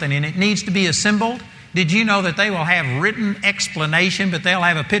get something and it needs to be assembled, did you know that they will have written explanation, but they'll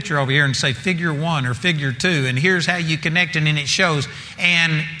have a picture over here and say figure 1 or figure 2, and here's how you connect it, and it shows.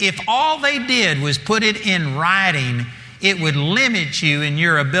 And if all they did was put it in writing, it would limit you in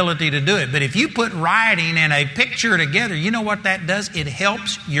your ability to do it. But if you put writing and a picture together, you know what that does? It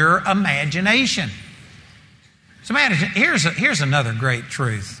helps your imagination. So here's another great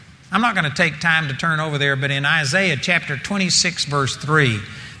truth. I'm not going to take time to turn over there, but in Isaiah chapter 26, verse 3,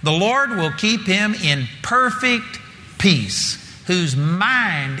 the Lord will keep him in perfect peace, whose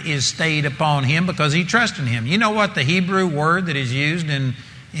mind is stayed upon him because he trusts in him. You know what the Hebrew word that is used in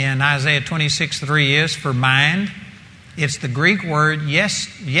Isaiah 26:3 is for mind? It's the Greek word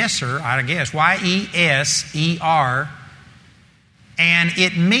yeser, I guess, Y-E-S-E-R, and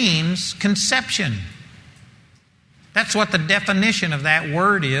it means conception. That's what the definition of that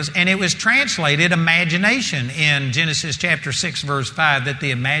word is. And it was translated imagination in Genesis chapter 6, verse 5, that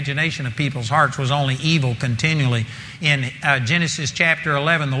the imagination of people's hearts was only evil continually. In Genesis chapter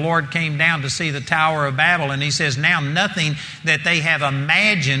 11, the Lord came down to see the Tower of Babel, and he says, now nothing that they have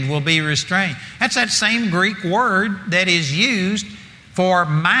imagined will be restrained. That's that same Greek word that is used for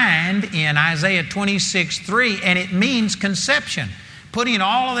mind in Isaiah 26:3, and it means conception. Putting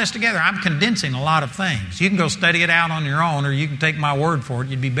all of this together, I'm condensing a lot of things. You can go study it out on your own, or you can take my word for it.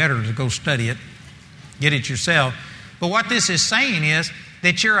 It'd be better to go study it, get it yourself. But what this is saying is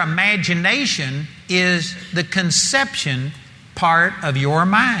that your imagination is the conception part of your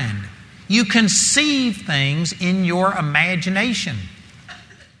mind. You conceive things in your imagination.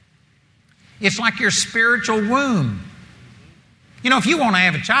 It's like your spiritual womb. You know, if you want to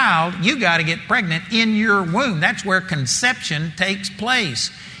have a child, you got to get pregnant in your womb. That's where conception takes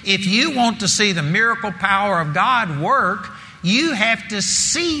place. If you want to see the miracle power of God work, you have to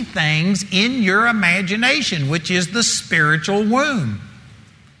see things in your imagination, which is the spiritual womb.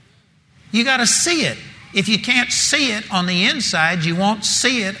 You got to see it. If you can't see it on the inside, you won't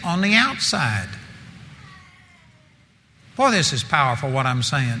see it on the outside. Boy, this is powerful what I'm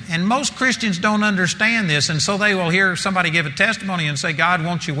saying. And most Christians don't understand this, and so they will hear somebody give a testimony and say, God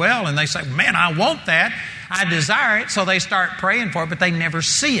wants you well, and they say, man, I want that. I desire it, so they start praying for it, but they never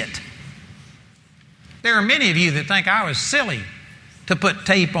see it. There are many of you that think I was silly to put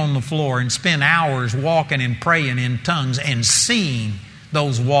tape on the floor and spend hours walking and praying in tongues and seeing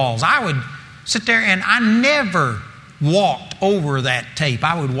those walls. I would sit there and I never walked over that tape.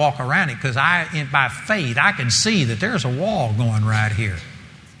 I would walk around it because by faith, I could see that there's a wall going right here.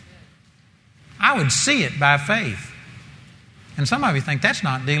 I would see it by faith. And some of you think that's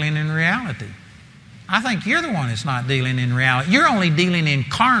not dealing in reality. I think you're the one that's not dealing in reality. You're only dealing in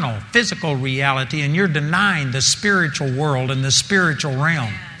carnal, physical reality, and you're denying the spiritual world and the spiritual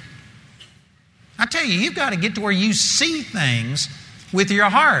realm. I tell you, you've got to get to where you see things with your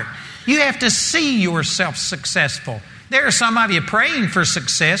heart. You have to see yourself successful. There are some of you praying for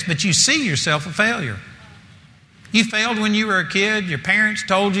success, but you see yourself a failure. You failed when you were a kid. Your parents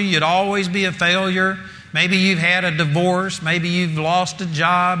told you you'd always be a failure. Maybe you've had a divorce. Maybe you've lost a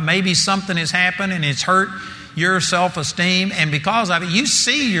job. Maybe something has happened and it's hurt your self-esteem. And because of it, you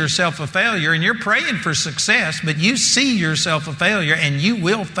see yourself a failure and you're praying for success, but you see yourself a failure and you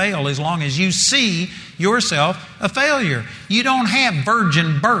will fail as long as you see yourself a failure. You don't have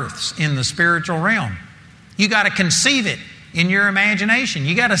virgin births in the spiritual realm. You got to conceive it in your imagination.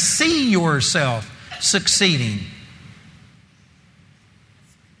 You got to see yourself succeeding.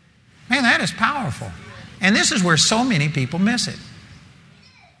 Man, that is powerful. And this is where so many people miss it.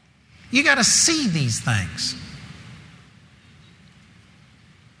 You got to see these things.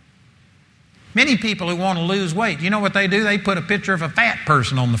 Many people who want to lose weight, you know what they do? They put a picture of a fat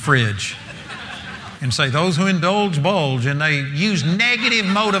person on the fridge and say, those who indulge bulge, and they use negative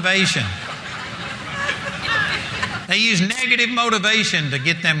motivation. They use negative motivation to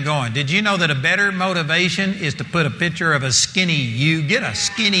get them going. Did you know that a better motivation is to put a picture of a skinny you? Get a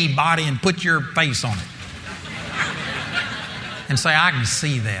skinny body and put your face on it. And say, I can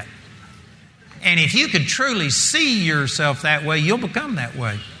see that. And if you could truly see yourself that way, you'll become that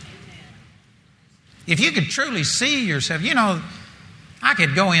way. If you could truly see yourself, you know, I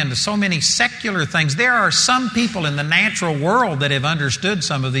could go into so many secular things. There are some people in the natural world that have understood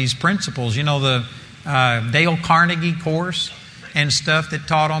some of these principles. You know, the Dale Carnegie course and stuff that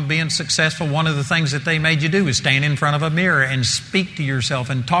taught on being successful. One of the things that they made you do is stand in front of a mirror and speak to yourself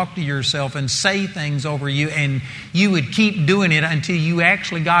and talk to yourself and say things over you, and you would keep doing it until you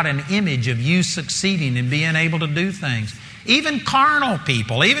actually got an image of you succeeding and being able to do things. Even carnal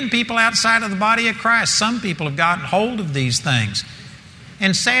people, even people outside of the body of Christ, some people have gotten hold of these things.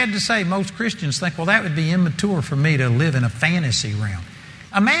 And sad to say, most Christians think, well, that would be immature for me to live in a fantasy realm.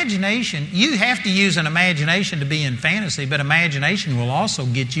 Imagination, you have to use an imagination to be in fantasy, but imagination will also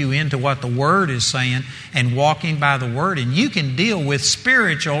get you into what the Word is saying and walking by the Word. And you can deal with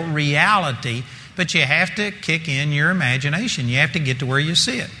spiritual reality, but you have to kick in your imagination. You have to get to where you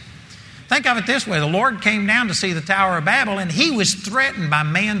see it. Think of it this way. The Lord came down to see the Tower of Babel, and He was threatened by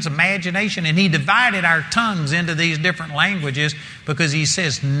man's imagination, and He divided our tongues into these different languages because He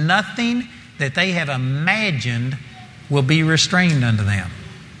says nothing that they have imagined will be restrained unto them.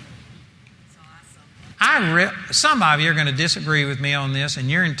 Some of you are going to disagree with me on this, and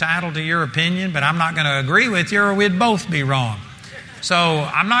you're entitled to your opinion, but I'm not going to agree with you or we'd both be wrong. So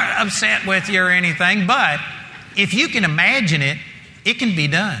I'm not upset with you or anything, but if you can imagine it, it can be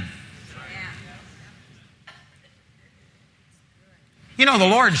done. You know, the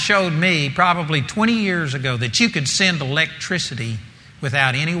Lord showed me probably 20 years ago that you could send electricity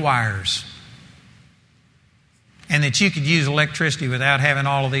without any wires. And that you could use electricity without having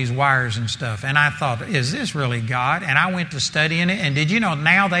all of these wires and stuff. And I thought, is this really God? And I went to studying it. And did you know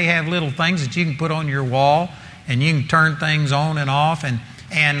now they have little things that you can put on your wall and you can turn things on and off. And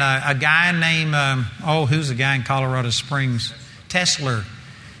a guy named, who's the guy in Colorado Springs? Tesla.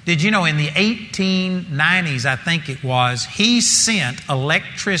 Did you know in the 1890s, I think it was, he sent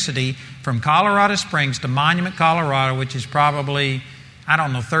electricity from Colorado Springs to Monument, Colorado, which is probably,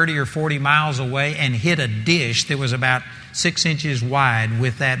 30 or 40 miles away, and hit a dish that was about 6 inches wide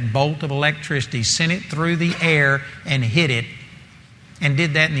with that bolt of electricity, sent it through the air and hit it and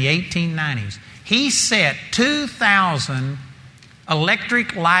did that in the 1890s. He set 2,000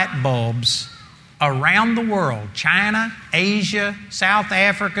 electric light bulbs around the world, China, Asia, South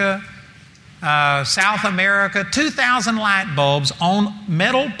Africa, South America, 2,000 light bulbs on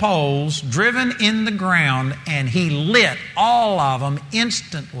metal poles driven in the ground, and he lit all of them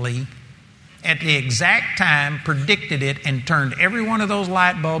instantly at the exact time, predicted it, and turned every one of those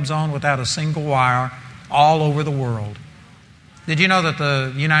light bulbs on without a single wire all over the world. Did you know that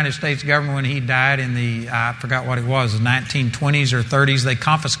the United States government, when he died in the, I forgot what it was, the 1920s or 30s, they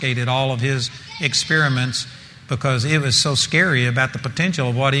confiscated all of his experiments because it was so scary about the potential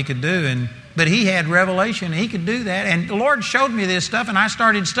of what he could do. But he had revelation. He could do that. And the Lord showed me this stuff, and I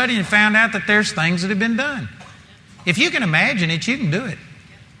started studying and found out that there's things that have been done. If you can imagine it, you can do it.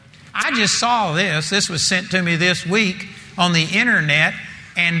 I just saw this. This was sent to me this week on the internet,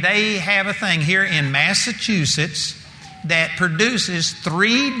 and they have a thing here in Massachusetts that produces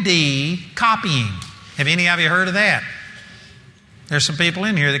 3D copying. Have any of you heard of that? There's some people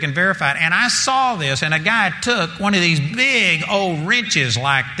in here that can verify it. And I saw this, and a guy took one of these big old wrenches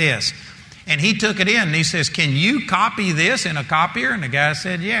like this, and he took it in, and he says, "Can you copy this in a copier?" And the guy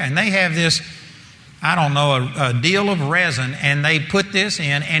said, "Yeah." And they have this, I don't know, a deal of resin, and they put this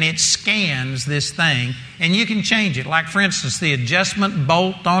in, and it scans this thing, and you can change it. Like, for instance, the adjustment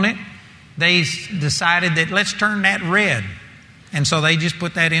bolt on it, they decided that let's turn that red. And so they just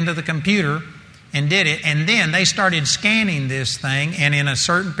put that into the computer and did it. And then they started scanning this thing, and in a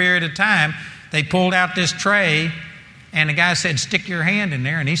certain period of time, they pulled out this tray, and the guy said, "Stick your hand in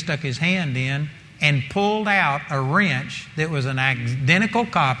there." And he stuck his hand in and pulled out a wrench that was an identical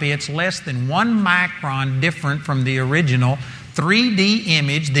copy. It's less than 1 micron different from the original 3D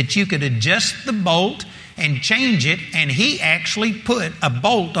image that you could adjust the bolt and change it. And he actually put a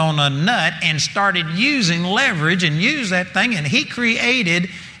bolt on a nut and started using leverage and used that thing, and he created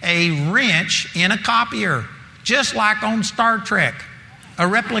a wrench in a copier, just like on Star Trek, a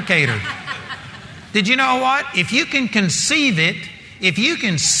replicator. Did you know what? If you can conceive it, if you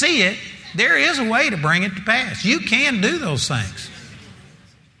can see it, there is a way to bring it to pass. You can do those things.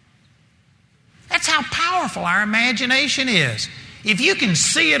 That's how powerful our imagination is. If you can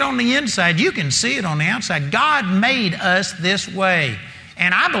see it on the inside, you can see it on the outside. God made us this way.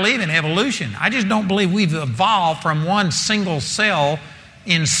 And I believe in evolution. I just don't believe we've evolved from one single cell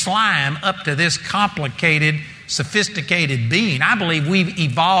in slime up to this complicated, sophisticated being. I believe we've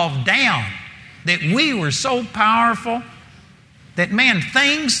evolved down. That we were so powerful that, man,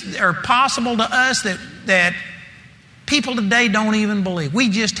 things are possible to us that people today don't even believe. We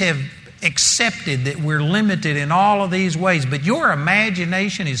just have accepted that we're limited in all of these ways. But your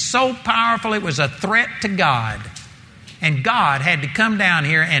imagination is so powerful, it was a threat to God. And God had to come down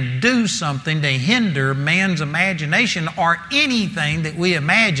here and do something to hinder man's imagination, or anything that we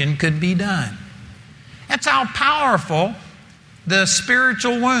imagine could be done. That's how powerful the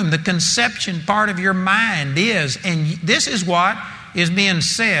spiritual womb, the conception part of your mind is. And this is what is being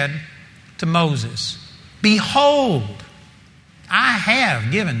said to Moses. "Behold, I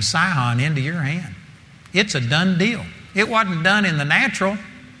have given Sihon into your hand." It's a done deal. It wasn't done in the natural,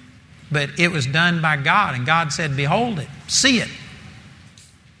 but it was done by God. And God said, "Behold it, see it."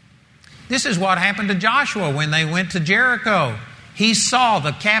 This is what happened to Joshua when they went to Jericho. He saw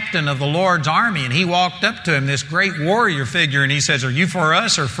the captain of the Lord's army, and he walked up to him, this great warrior figure, and he says, "Are you for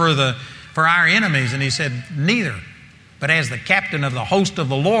us or for our enemies?" And he said, "Neither. But as the captain of the host of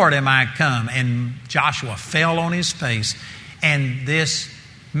the Lord am I come." And Joshua fell on his face. And this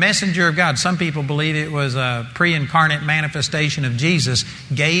messenger of God, some people believe it was a pre-incarnate manifestation of Jesus,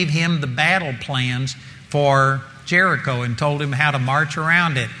 gave him the battle plans for Jericho and told him how to march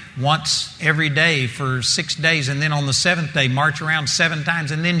around it once every day for 6 days, and then on the 7th day march around 7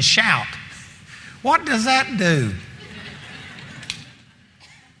 times and then shout. What does that do?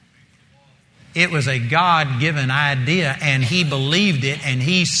 It was a God-given idea, and he believed it, and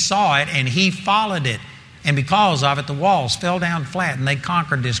he saw it, and he followed it. And because of it, the walls fell down flat, and they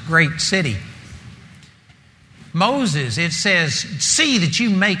conquered this great city. Moses, it says, "See that you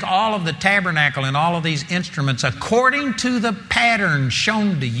make all of the tabernacle and all of these instruments according to the pattern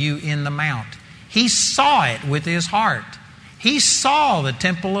shown to you in the mount." He saw it with his heart. He saw the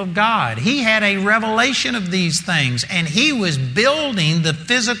temple of God. He had a revelation of these things, and he was building the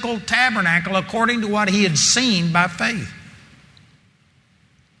physical tabernacle according to what he had seen by faith.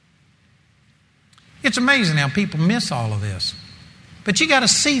 It's amazing how people miss all of this. But you got to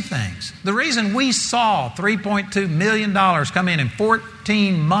see things. The reason we saw $3.2 million come in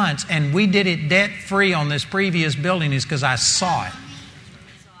 14 months and we did it debt-free on this previous building is because I saw it.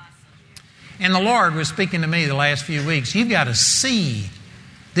 And the Lord was speaking to me the last few weeks. You've got to see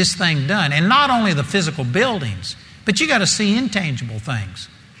this thing done. And not only the physical buildings, but you got to see intangible things.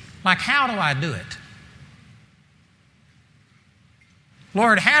 Like, how do I do it?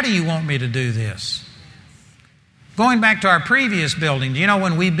 Lord, how do you want me to do this? Going back to our previous building,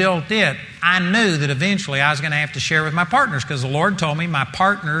 when we built it, I knew that eventually I was going to have to share with my partners, because the Lord told me my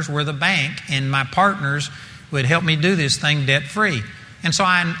partners were the bank and my partners would help me do this thing debt-free. And so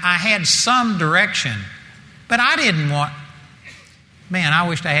I had some direction, but I didn't want... Man, I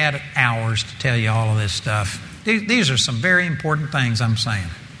wished I had hours to tell you all of this stuff. These are some very important things I'm saying.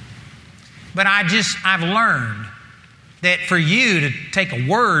 But I've learned that for you to take a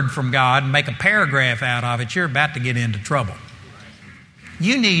word from God and make a paragraph out of it, you're about to get into trouble.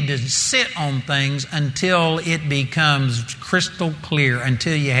 You need to sit on things until it becomes crystal clear,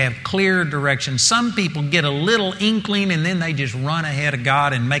 until you have clear direction. Some people get a little inkling and then they just run ahead of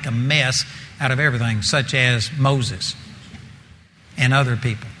God and make a mess out of everything, such as Moses and other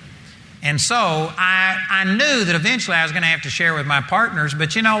people. And so I knew that eventually I was going to have to share with my partners,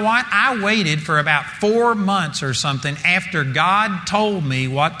 but you know what? I waited for about 4 months or something after God told me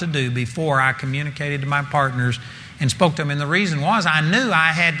what to do before I communicated to my partners and spoke to them. And the reason was I knew I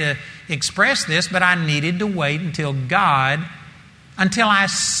had to express this, but I needed to wait until I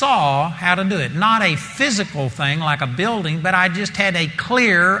saw how to do it. Not a physical thing like a building, but I just had a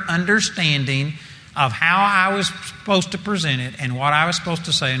clear understanding of how I was supposed to present it and what I was supposed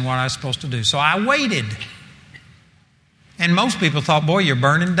to say and what I was supposed to do. So I waited. And most people thought, boy, you're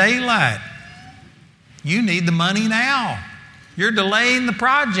burning daylight. You need the money now. You're delaying the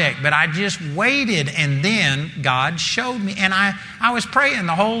project. But I just waited, and then God showed me. And I was praying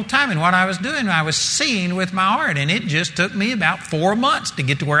the whole time, and what I was doing, I was seeing with my heart. And it just took me about 4 months to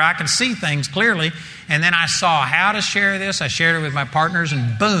get to where I could see things clearly. And then I saw how to share this. I shared it with my partners,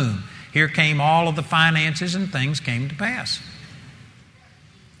 and boom, here came all of the finances and things came to pass.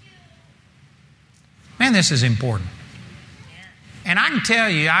 Man, this is important. And I can tell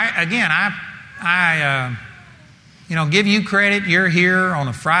you, I give you credit. You're here on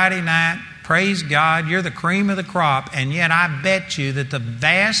a Friday night. Praise God. You're the cream of the crop. And yet I bet you that the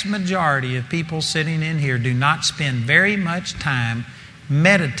vast majority of people sitting in here do not spend very much time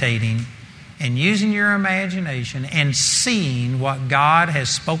meditating and using your imagination and seeing what God has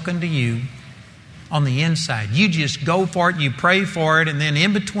spoken to you on the inside. You just go for it, you pray for it, and then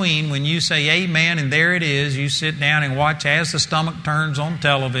in between, when you say amen and there it is, you sit down and watch as the stomach turns on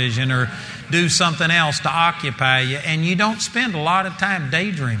television or do something else to occupy you, and you don't spend a lot of time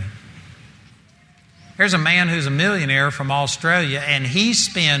daydreaming. There's a man who's a millionaire from Australia, and he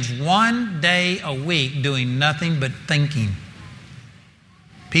spends 1 day a week doing nothing but thinking.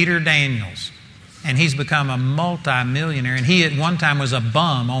 Peter Daniels. And he's become a multi-millionaire. And he at one time was a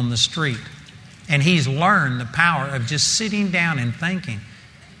bum on the street. And he's learned the power of just sitting down and thinking.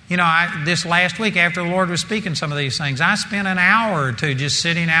 This last week after the Lord was speaking some of these things, I spent an hour or two just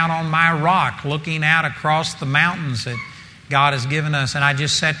sitting out on my rock, looking out across the mountains that God has given us. And I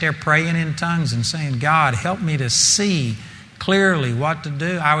just sat there praying in tongues and saying, God, help me to see clearly what to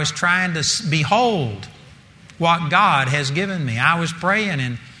do. I was trying to behold what God has given me. I was praying,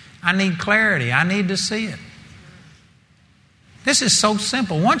 and I need clarity. I need to see it. This is so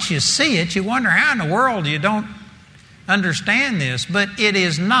simple. Once you see it, you wonder how in the world you don't understand this, but it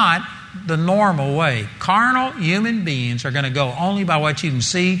is not the normal way. Carnal human beings are going to go only by what you can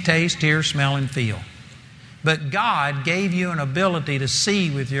see, taste, hear, smell, and feel. But God gave you an ability to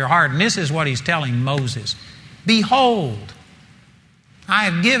see with your heart, and this is what He's telling Moses. Behold, I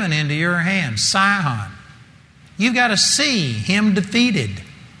have given into your hands Sihon. You've got to see him defeated.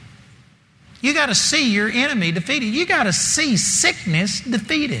 You got to see your enemy defeated. You got to see sickness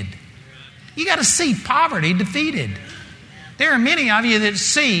defeated. You got to see poverty defeated. There are many of you that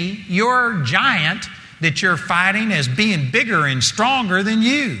see your giant that you're fighting as being bigger and stronger than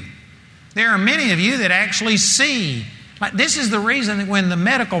you. There are many of you that actually see. This is the reason that when the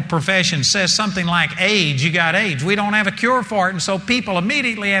medical profession says something like AIDS, you got AIDS. We don't have a cure for it, and so people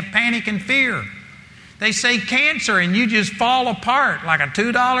immediately have panic and fear. They say cancer, and you just fall apart like a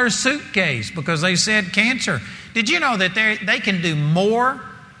 $2 suitcase because they said cancer. Did you know that they can do more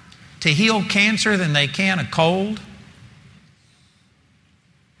to heal cancer than they can a cold?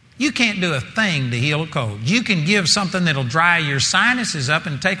 You can't do a thing to heal a cold. You can give something that'll dry your sinuses up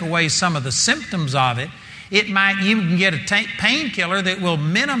and take away some of the symptoms of it. You can get a painkiller that will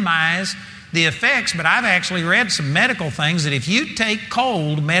minimize the effects, but I've actually read some medical things that if you take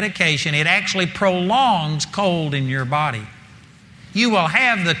cold medication, it actually prolongs cold in your body. You will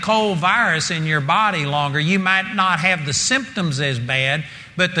have the cold virus in your body longer. You might not have the symptoms as bad,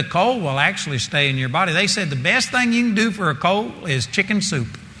 but the cold will actually stay in your body. They said the best thing you can do for a cold is chicken soup.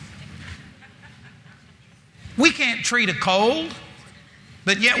 We can't treat a cold,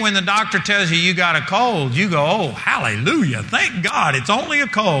 but yet when the doctor tells you you got a cold, you go, oh, hallelujah, thank God, it's only a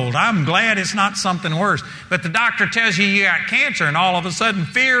cold. I'm glad it's not something worse. But the doctor tells you you got cancer, and all of a sudden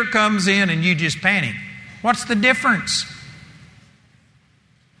fear comes in and you just panic. What's the difference?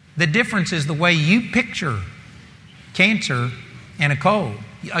 The difference is the way you picture cancer and a cold.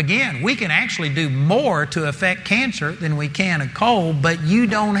 Again, we can actually do more to affect cancer than we can a cold, but you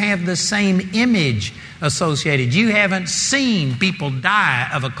don't have the same image associated. You haven't seen people die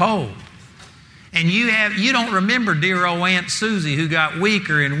of a cold. And you don't remember dear old Aunt Susie who got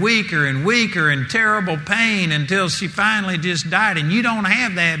weaker and weaker and weaker in terrible pain until she finally just died. And you don't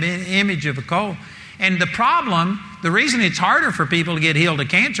have that image of a cold. And the reason it's harder for people to get healed of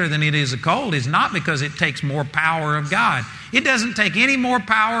cancer than it is a cold is not because it takes more power of God. It doesn't take any more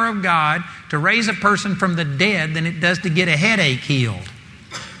power of God to raise a person from the dead than it does to get a headache healed.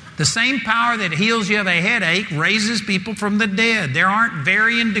 The same power that heals you of a headache raises people from the dead. There aren't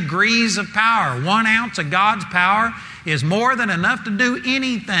varying degrees of power. 1 ounce of God's power is more than enough to do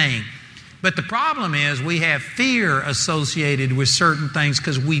anything. But the problem is we have fear associated with certain things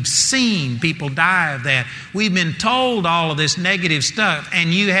because we've seen people die of that. We've been told all of this negative stuff, and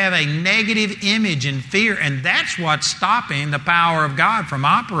you have a negative image and fear, and that's what's stopping the power of God from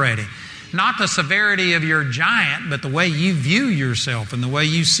operating. Not the severity of your giant, but the way you view yourself and the way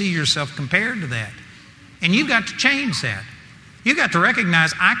you see yourself compared to that. And you've got to change that. You've got to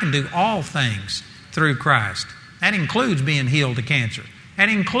recognize I can do all things through Christ. That includes being healed of cancer. That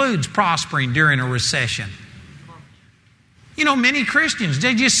includes prospering during a recession. You know, many Christians,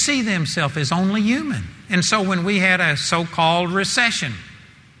 they just see themselves as only human. And so when we had a so-called recession,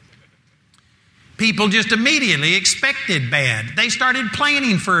 people just immediately expected bad. They started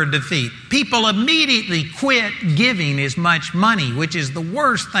planning for a defeat. People immediately quit giving as much money, which is the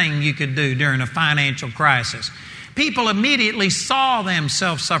worst thing you could do during a financial crisis. People immediately saw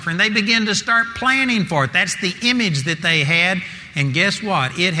themselves suffering. They began to start planning for it. That's the image that they had. And guess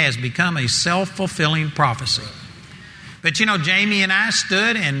what? It has become a self-fulfilling prophecy. But you know, Jamie and I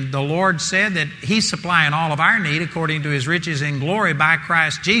stood and the Lord said that He's supplying all of our need according to His riches in glory by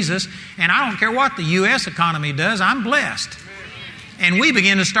Christ Jesus. And I don't care what the U.S. economy does, I'm blessed. And we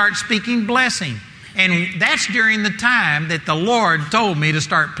began to start speaking blessing. And that's during the time that the Lord told me to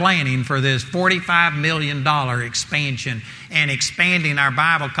start planning for this $45 million expansion and expanding our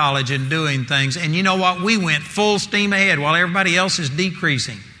Bible college and doing things. And you know what? We went full steam ahead while everybody else is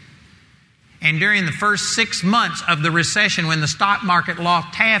decreasing. And during the first 6 months of the recession, when the stock market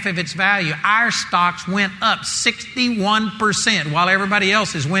lost half of its value, our stocks went up 61% while everybody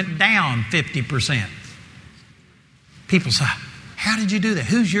else's went down 50%. People say, how did you do that?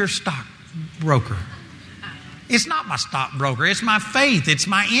 Who's your stockbroker? It's not my stockbroker. It's my faith. It's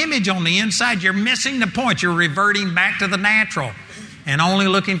my image on the inside. You're missing the point. You're reverting back to the natural and only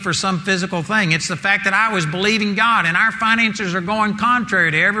looking for some physical thing. It's the fact that I was believing God and our finances are going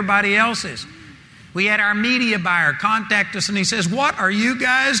contrary to everybody else's. We had our media buyer contact us and he says, what are you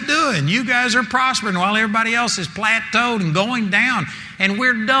guys doing? You guys are prospering while everybody else is plateaued and going down. And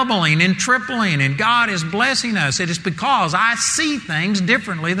we're doubling and tripling and God is blessing us. It is because I see things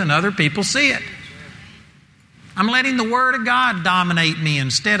differently than other people see it. I'm letting the Word of God dominate me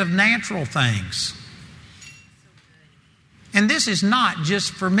instead of natural things. And this is not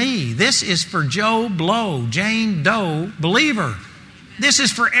just for me. This is for Joe Blow, Jane Doe, believer. This is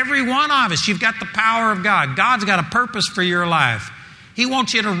for every one of us. You've got the power of God. God's got a purpose for your life. He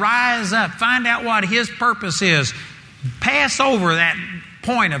wants you to rise up, find out what His purpose is, pass over that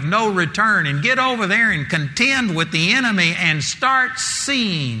point of no return and get over there and contend with the enemy and start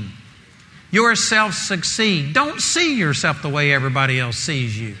seeing yourself succeed. Don't see yourself the way everybody else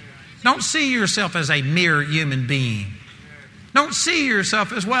sees you. Don't see yourself as a mere human being. Don't see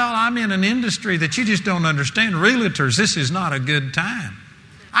yourself as, well, I'm in an industry that you just don't understand. Realtors, this is not a good time.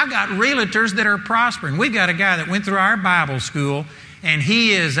 I've got realtors that are prospering. We've got a guy that went through our Bible school, and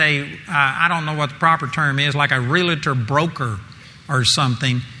he is I don't know what the proper term is, like a realtor broker or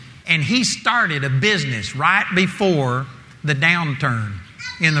something. And he started a business right before the downturn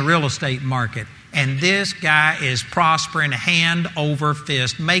in the real estate market. And this guy is prospering hand over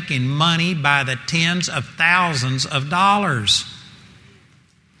fist, making money by the tens of thousands of dollars.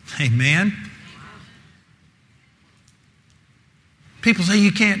 Amen. People say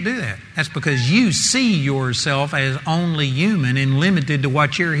you can't do that. That's because you see yourself as only human and limited to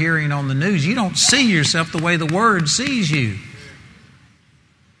what you're hearing on the news. You don't see yourself the way the Word sees you.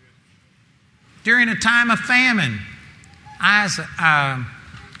 During a time of famine,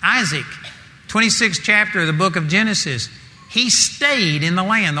 Isaac, 26th chapter of the book of Genesis, he stayed in the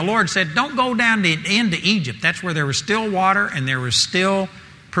land. The Lord said, don't go down into Egypt. That's where there was still water and there was still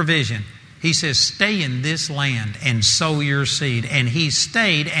provision. He says, stay in this land and sow your seed. And he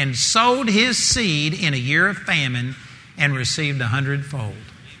stayed and sowed his seed in a year of famine and received 100-fold.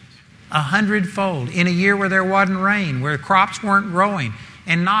 100-fold in a year where there wasn't rain, where crops weren't growing.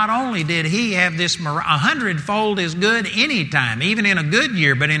 And not only did he have this, 100-fold is good anytime, even in a good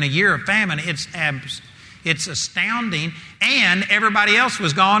year, but in a year of famine, it's astounding. And everybody else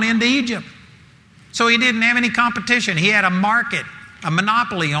was gone into Egypt. So he didn't have any competition. He had a market, a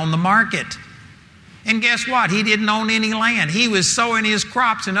monopoly on the market. And guess what? He didn't own any land. He was sowing his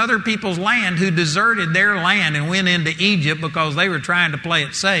crops in other people's land who deserted their land and went into Egypt because they were trying to play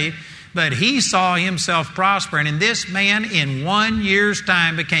it safe. But he saw himself prospering. And this man in 1 year's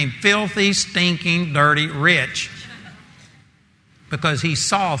time became filthy, stinking, dirty, rich. Because he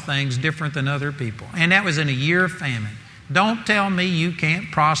saw things different than other people. And that was in a year of famine. Don't tell me you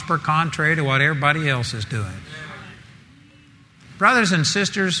can't prosper contrary to what everybody else is doing. Brothers and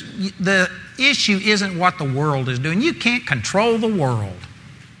sisters, the issue isn't what the world is doing. You can't control the world.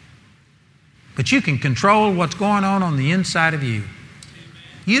 But you can control what's going on the inside of you.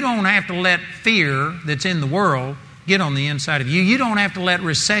 You don't have to let fear that's in the world get on the inside of you. You don't have to let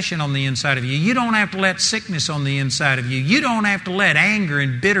recession on the inside of you. You don't have to let sickness on the inside of you. You don't have to let anger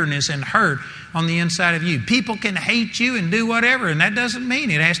and bitterness and hurt on the inside of you. People can hate you and do whatever, and that doesn't mean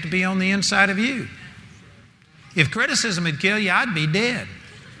it has to be on the inside of you. If criticism would kill you, I'd be dead.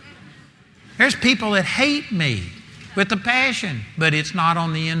 There's people that hate me with a passion, but it's not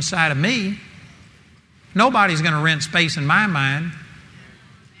on the inside of me. Nobody's going to rent space in my mind.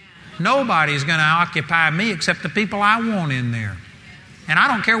 Nobody's going to occupy me except the people I want in there. And I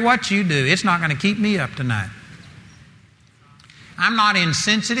don't care what you do. It's not going to keep me up tonight. I'm not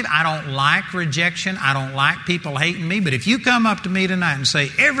insensitive. I don't like rejection. I don't like people hating me. But if you come up to me tonight and say,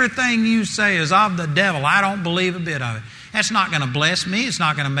 everything you say is of the devil, I don't believe a bit of it. That's not going to bless me. It's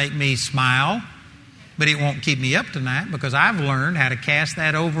not going to make me smile. But it won't keep me up tonight because I've learned how to cast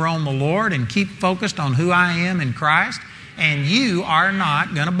that over on the Lord and keep focused on who I am in Christ. And you are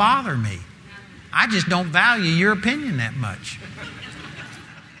not going to bother me. I just don't value your opinion that much.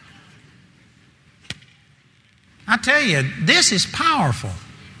 I tell you, this is powerful.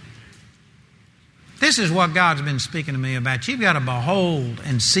 This is what God's been speaking to me about. You've got to behold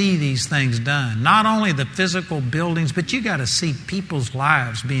and see these things done. Not only the physical buildings, but you've got to see people's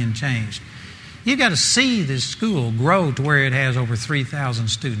lives being changed. You've got to see this school grow to where it has over 3,000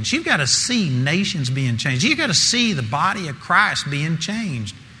 students. You've got to see nations being changed. You've got to see the body of Christ being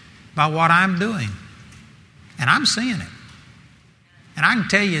changed by what I'm doing. And I'm seeing it. And I can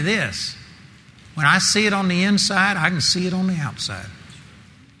tell you this. When I see it on the inside, I can see it on the outside.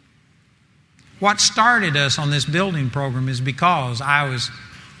 What started us on this building program is because I was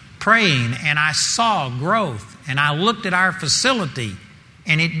praying and I saw growth. And I looked at our facility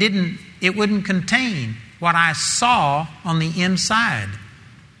and it wouldn't contain what I saw on the inside.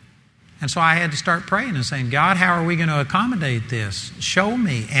 And so I had to start praying and saying, God, how are we going to accommodate this? Show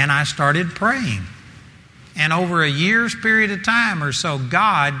me. And I started praying. And over a year's period of time or so,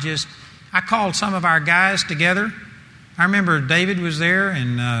 I called some of our guys together. I remember David was there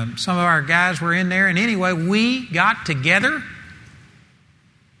and some of our guys were in there. And anyway, we got together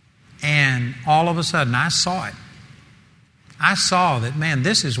and all of a sudden I saw it. I saw that, man,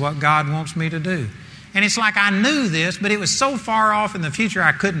 this is what God wants me to do. And it's like I knew this, but it was so far off in the future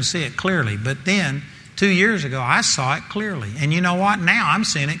I couldn't see it clearly. But then, 2 years ago, I saw it clearly. And you know what? Now I'm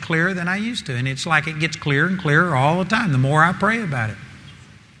seeing it clearer than I used to. And it's like it gets clearer and clearer all the time, the more I pray about it.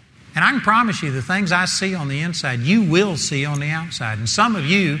 And I can promise you, the things I see on the inside, you will see on the outside. And some of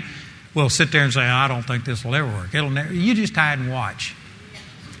you will sit there and say, I don't think this will ever work. You just hide and watch.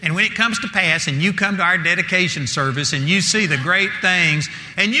 And when it comes to pass and you come to our dedication service and you see the great things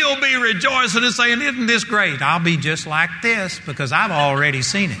and you'll be rejoicing and saying, isn't this great? I'll be just like this because I've already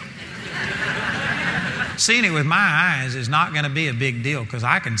seen it. Seeing it with my eyes is not going to be a big deal because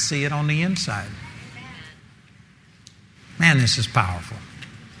I can see it on the inside. Man, this is powerful.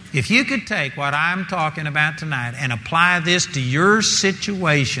 If you could take what I'm talking about tonight and apply this to your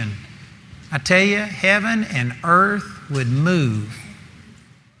situation, I tell you, heaven and earth would move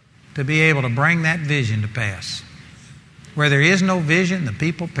to be able to bring that vision to pass. Where there is no vision, the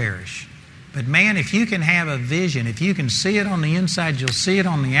people perish. But man, if you can have a vision, if you can see it on the inside, you'll see it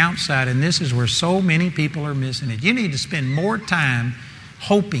on the outside, and this is where so many people are missing it. You need to spend more time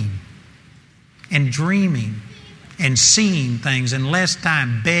hoping and dreaming and seeing things and less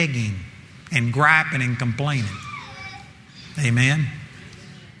time begging and griping and complaining. Amen?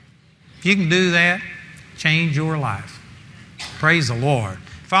 If you can do that, change your life. Praise the Lord.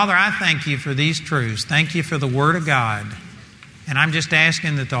 Father, I thank you for these truths. Thank you for the Word of God. And I'm just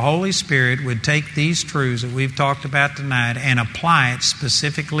asking that the Holy Spirit would take these truths that we've talked about tonight and apply it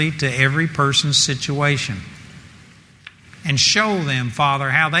specifically to every person's situation. And show them,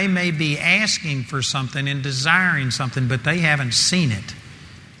 Father, how they may be asking for something and desiring something, but they haven't seen it.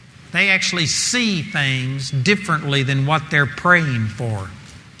 They actually see things differently than what they're praying for.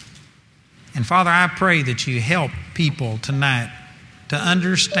 And Father, I pray that you help people tonight to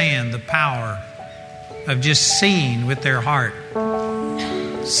understand the power of just seeing with their heart.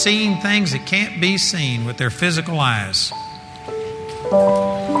 Seeing things that can't be seen with their physical eyes.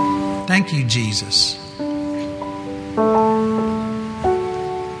 Thank you, Jesus.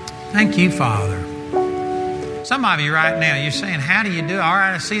 Thank you, Father. Some of you right now, you're saying, how do you do it? All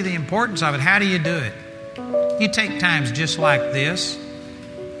right, I see the importance of it. How do you do it? You take times just like this,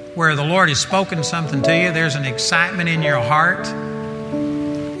 where the Lord has spoken something to you. There's an excitement in your heart.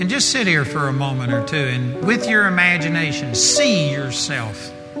 And just sit here for a moment or two and with your imagination, see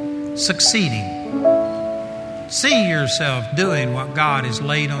yourself succeeding. See yourself doing what God has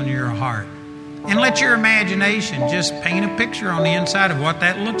laid on your heart. And let your imagination just paint a picture on the inside of what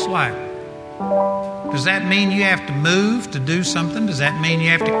that looks like. Does that mean you have to move to do something? Does that mean you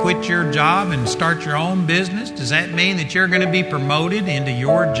have to quit your job and start your own business? Does that mean that you're going to be promoted into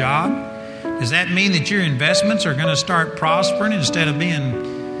your job? Does that mean that your investments are going to start prospering instead of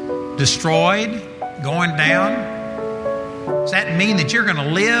being destroyed, going down? Does that mean that you're going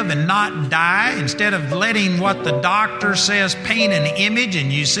to live and not die instead of letting what the doctor says paint an image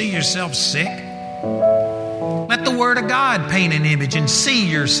and you see yourself sick? Let the Word of God paint an image and see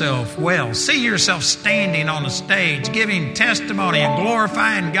yourself well. See yourself standing on the stage, giving testimony and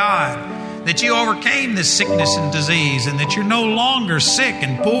glorifying God that you overcame this sickness and disease and that you're no longer sick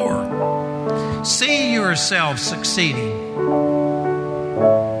and poor. See yourself succeeding.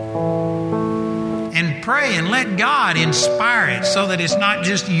 And pray and let God inspire it so that it's not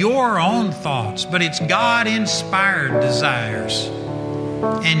just your own thoughts, but it's God-inspired desires.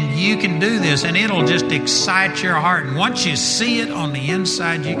 And you can do this, and it'll just excite your heart. And once you see it on the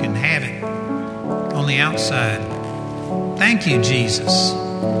inside, you can have it on the outside. Thank you, Jesus.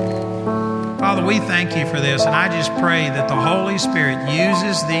 Father, we thank you for this, and I just pray that the Holy Spirit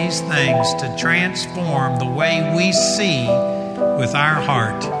uses these things to transform the way we see with our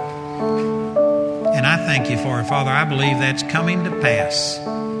heart. And I thank you for it, Father. I believe that's coming to pass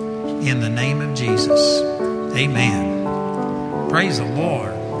in the name of Jesus. Amen. Praise the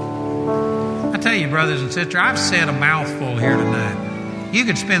Lord. I tell you, brothers and sisters, I've said a mouthful here tonight. You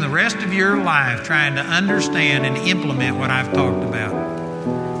could spend the rest of your life trying to understand and implement what I've talked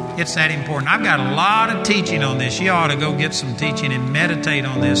about. It's that important. I've got a lot of teaching on this. You ought to go get some teaching and meditate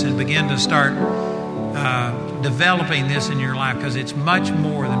on this and begin to start developing this in your life, because it's much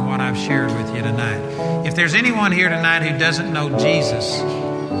more than what I've shared with you tonight. If there's anyone here tonight who doesn't know Jesus,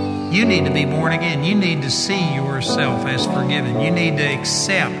 you need to be born again. You need to see yourself as forgiven. You need to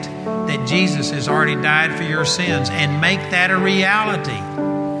accept that Jesus has already died for your sins and make that a reality.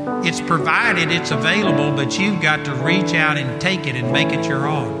 It's provided, it's available, but you've got to reach out and take it and make it your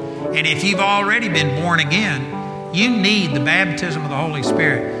own. And if you've already been born again, you need the baptism of the Holy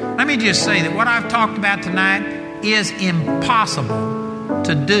Spirit. Let me just say that what I've talked about tonight is impossible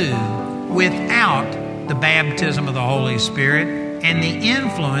to do without the baptism of the Holy Spirit and the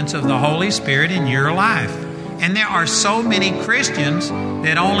influence of the Holy Spirit in your life. And there are so many Christians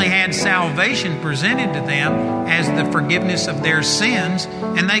that only had salvation presented to them as the forgiveness of their sins,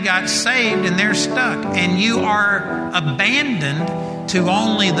 and they got saved and they're stuck. And you are abandoned to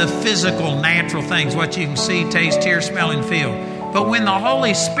only the physical, natural things, what you can see, taste, hear, smell, and feel. But when the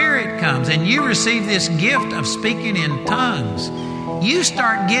Holy Spirit comes and you receive this gift of speaking in tongues, you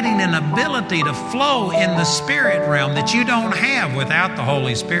start getting an ability to flow in the spirit realm that you don't have without the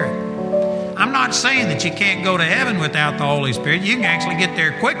Holy Spirit. I'm not saying that you can't go to heaven without the Holy Spirit. You can actually get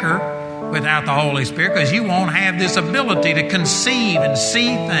there quicker without the Holy Spirit, because you won't have this ability to conceive and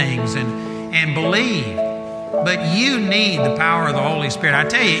see things and believe. But you need the power of the Holy Spirit. I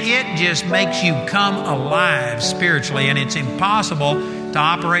tell you, it just makes you come alive spiritually, and it's impossible to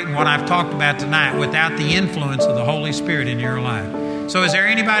operate in what I've talked about tonight without the influence of the Holy Spirit in your life. So is there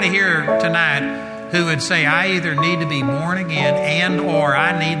anybody here tonight who would say, I either need to be born again and or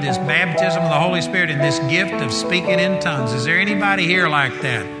I need this baptism of the Holy Spirit and this gift of speaking in tongues? Is there anybody here like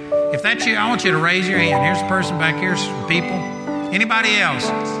that? If that's you, I want you to raise your hand. Here's a person back here, some people. Anybody else?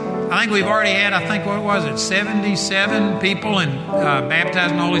 I think we've already had, what was it, 77 people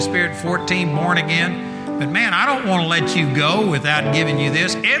baptized in the Holy Spirit, 14 born again. But man, I don't want to let you go without giving you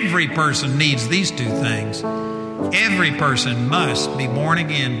this. Every person needs these two things. Every person must be born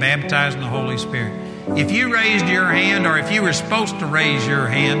again, baptized in the Holy Spirit. If you raised your hand, or if you were supposed to raise your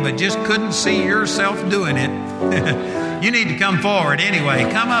hand but just couldn't see yourself doing it, you need to come forward anyway.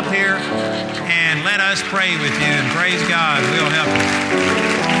 Come up here and let us pray with you, and praise God, we'll help you.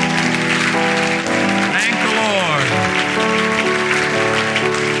 Thank the Lord.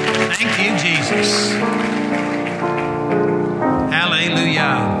 Thank you, Jesus.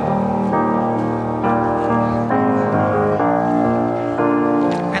 Hallelujah.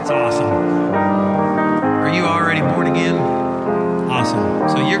 That's awesome. Are you already born again? Awesome.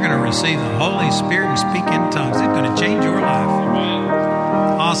 So you're going to receive the Holy Spirit and speak in tongues. It's going to change your life.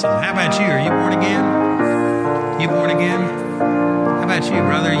 Awesome. How about you? Are you born again? You born again? How about you,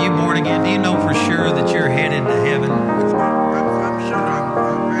 brother? Are you born again? Do you know for sure that you're headed to heaven? I'm sure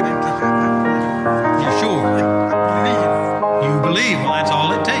I'm ready to heaven. You're sure? You believe. Well, that's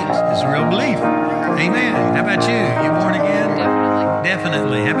all it takes. It's real belief. Amen. How about you? You born again?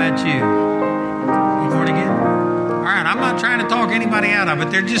 Definitely. How about you? You born again? All right, I'm not trying to talk anybody out of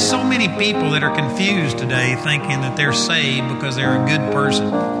it. There are just so many people that are confused today thinking that they're saved because they're a good person.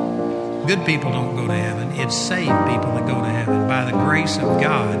 Good people don't go to heaven. It's saved people that go to heaven by the grace of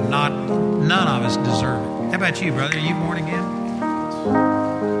God. None of us deserve it. How about you, brother? Are you born again?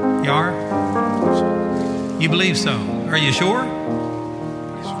 You are? You believe so? Are you sure?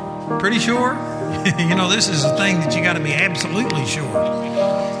 Pretty sure? You know, this is a thing that you got to be absolutely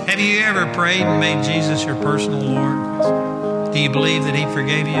sure. Have you ever prayed and made Jesus your personal Lord? Do you believe that He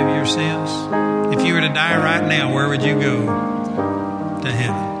forgave you of your sins? If you were to die right now, where would you go? To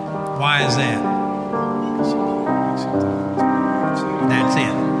heaven. Why is that? That's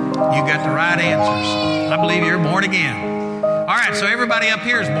it. You got the right answers. I believe you're born again. All right, so everybody up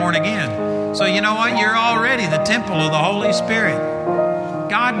here is born again. So you know what? You're already the temple of the Holy Spirit.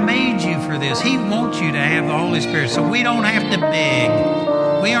 God made you for this. He wants you to have the Holy Spirit. So we don't have to beg.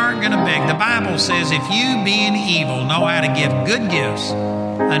 We aren't going to beg. The Bible says, if you, being evil, know how to give good gifts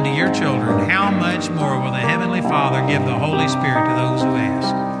unto your children, how much more will the Heavenly Father give the Holy Spirit to those who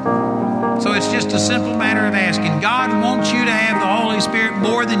ask? So it's just a simple matter of asking. God wants you to have the Holy Spirit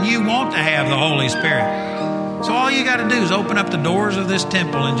more than you want to have the Holy Spirit. So all you got to do is open up the doors of this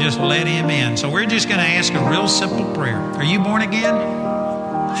temple and just let Him in. So we're just going to ask a real simple prayer. Are you born again?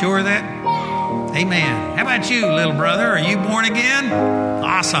 Sure of that? Amen. How about you, little brother? Are you born again?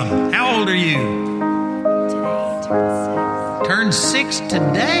 Awesome. How old are you? Today, Turned 6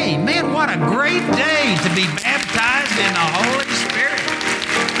 today. Man, what a great day to be baptized in the Holy Spirit.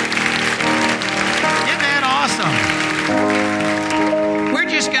 Isn't that awesome? We're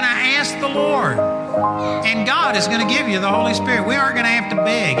just going to ask the Lord. And God is going to give you the Holy Spirit. We aren't going to have to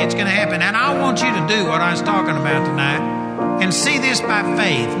beg. It's going to happen. And I want you to do what I was talking about tonight. And see this by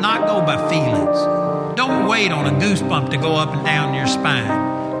faith, not go by feelings. Don't wait on a goosebump to go up and down your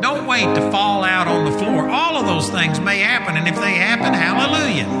spine. Don't wait to fall out on the floor. All of those things may happen, and if they happen,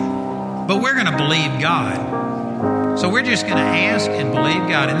 hallelujah. But we're going to believe God. So we're just going to ask and believe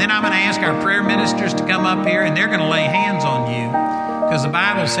God. And then I'm going to ask our prayer ministers to come up here, and they're going to lay hands on you. Because the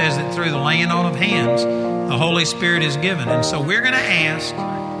Bible says that through the laying on of hands, the Holy Spirit is given. And so we're going to ask.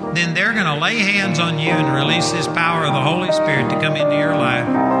 Then they're going to lay hands on you and release this power of the Holy Spirit to come into your life.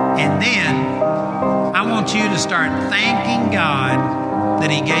 And then I want you to start thanking God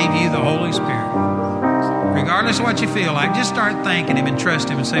that He gave you the Holy Spirit. Regardless of what you feel like, just start thanking Him and trust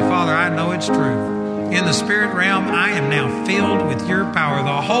Him and say, Father, I know it's true. In the spirit realm, I am now filled with your power.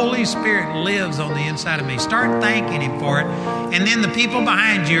 The Holy Spirit lives on the inside of me. Start thanking Him for it. And then the people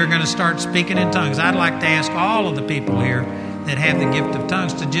behind you are going to start speaking in tongues. I'd like to ask all of the people here that have the gift of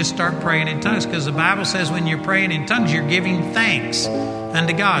tongues to just start praying in tongues, because the Bible says when you're praying in tongues, you're giving thanks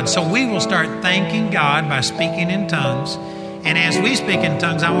unto God. So we will start thanking God by speaking in tongues. And as we speak in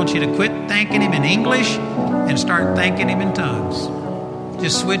tongues, I want you to quit thanking Him in English and start thanking Him in tongues.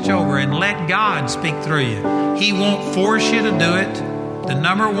 Just switch over and let God speak through you. He won't force you to do it. The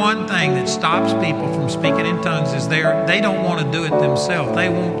number one thing that stops people from speaking in tongues is they don't want to do it themselves. They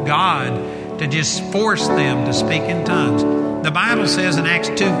want God to just force them to speak in tongues. The Bible says in Acts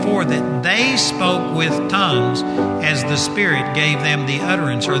 2:4 that they spoke with tongues as the Spirit gave them the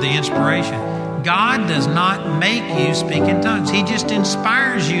utterance or the inspiration. God does not make you speak in tongues. He just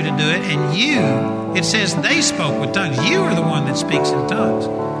inspires you to do it, and it says they spoke with tongues. You are the one that speaks in tongues.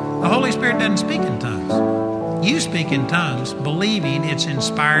 The Holy Spirit doesn't speak in tongues. You speak in tongues believing it's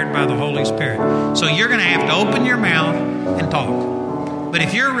inspired by the Holy Spirit. So you're going to have to open your mouth and talk. But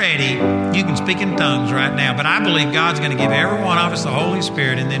if you're ready, you can speak in tongues right now. But I believe God's going to give every one of us the Holy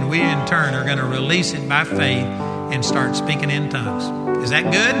Spirit, and then we in turn are going to release it by faith and start speaking in tongues. Is that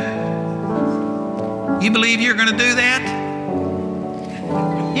good? You believe you're going to do that?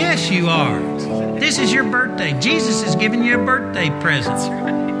 Yes, you are. This is your birthday. Jesus is giving you a birthday present.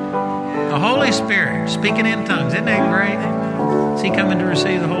 The Holy Spirit speaking in tongues. Isn't that great? Is he coming to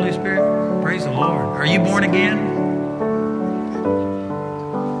receive the Holy Spirit? Praise the Lord. Are you born again?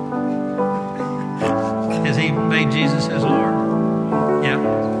 Has he made Jesus as Lord? Yeah.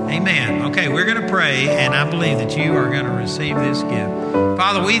 Amen. Okay, we're going to pray, and I believe that you are going to receive this gift.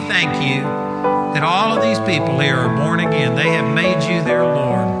 Father, we thank you that all of these people here are born again. They have made you their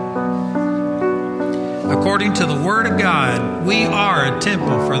Lord. According to the Word of God, we are a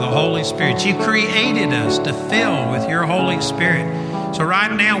temple for the Holy Spirit. You created us to fill with your Holy Spirit. So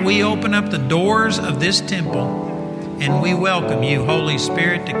right now, we open up the doors of this temple, and we welcome you, Holy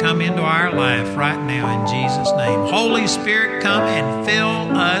Spirit, to come into our life right now in Jesus' name. Holy Spirit, come and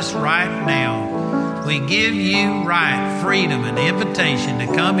fill us right now. We give you right, freedom, and invitation to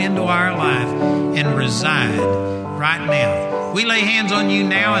come into our life and reside right now. We lay hands on you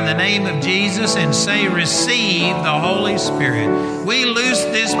now in the name of Jesus and say, receive the Holy Spirit. We loose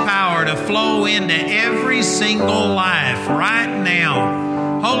this power to flow into every single life right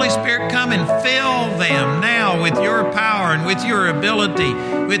now. Holy Spirit, come and fill them now with your power and with your ability,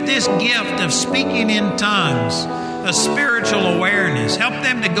 with this gift of speaking in tongues, a spiritual awareness. Help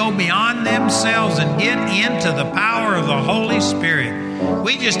them to go beyond themselves and get into the power of the Holy Spirit.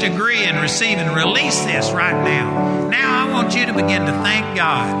 We just agree and receive and release this right now. Now I want you to begin to thank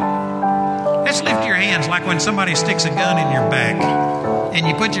God. Let's lift your hands like when somebody sticks a gun in your back and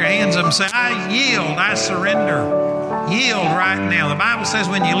you put your hands up and say, I yield, I surrender. Yield right now. The Bible says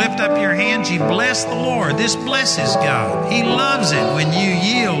when you lift up your hands, you bless the Lord. This blesses God. He loves it when you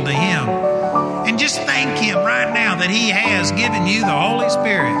yield to Him. And just thank Him right now that He has given you the Holy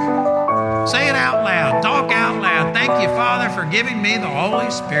Spirit. Say it out loud. Talk out loud. Thank you, Father, for giving me the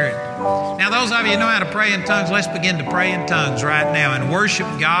Holy Spirit. Now, those of you who know how to pray in tongues, let's begin to pray in tongues right now and worship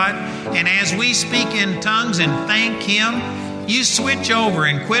God. And as we speak in tongues and thank Him, you switch over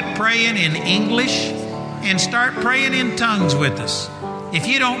and quit praying in English and start praying in tongues with us. If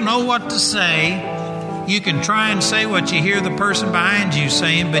you don't know what to say, you can try and say what you hear the person behind you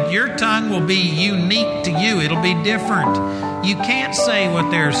saying, but your tongue will be unique to you. It'll be different. You can't say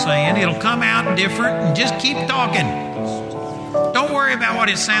what they're saying. It'll come out different, and just keep talking. Don't worry about what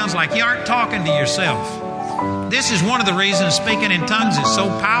it sounds like. You aren't talking to yourself. This is one of the reasons speaking in tongues is so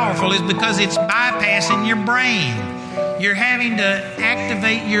powerful, is because it's bypassing your brain. You're having to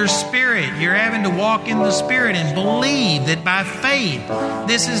activate your spirit. You're having to walk in the Spirit and believe that by faith,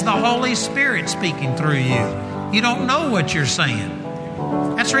 this is the Holy Spirit speaking through you. You don't know what you're saying.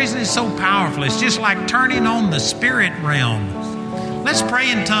 That's the reason it's so powerful. It's just like turning on the spirit realm. Let's pray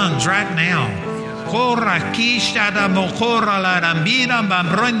in tongues right now.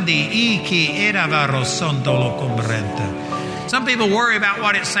 Some people worry about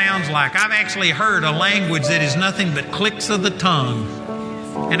what it sounds like. I've actually heard a language that is nothing but clicks of the tongue.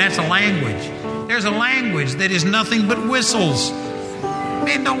 And that's a language. There's a language that is nothing but whistles.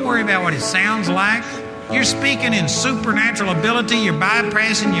 Man, don't worry about what it sounds like. You're speaking in supernatural ability. You're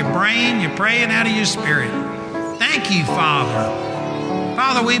bypassing your brain. You're praying out of your spirit. Thank you, Father.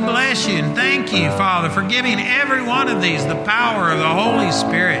 Father, we bless you and thank you, Father, for giving every one of these the power of the Holy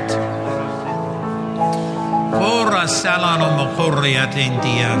Spirit.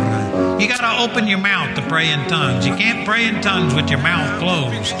 You got to open your mouth to pray in tongues. You can't pray in tongues with your mouth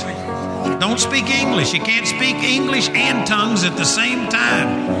closed. Don't speak English. You can't speak English and tongues at the same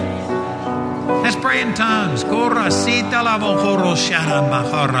time. Let's pray in tongues.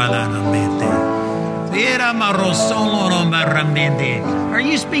 Are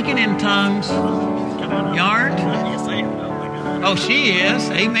you speaking in tongues? You aren't? Oh, she is.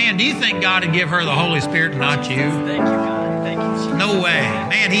 Amen. Do you think God would give her the Holy Spirit, not you? Thank you, God. Thank you. No way.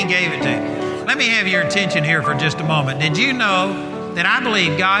 Man, He gave it to you. Let me have your attention here for just a moment. Did you know that I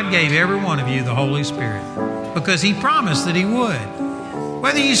believe God gave every one of you the Holy Spirit? Because He promised that He would.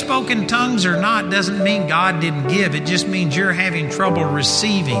 Whether you spoke in tongues or not doesn't mean God didn't give. It just means you're having trouble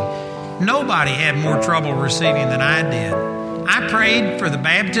receiving. Nobody had more trouble receiving than I did. I prayed for the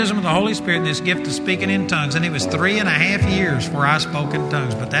baptism of the Holy Spirit and this gift of speaking in tongues, and it was 3.5 years before I spoke in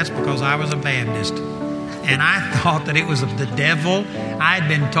tongues, but that's because I was a Baptist. And I thought that it was of the devil. I had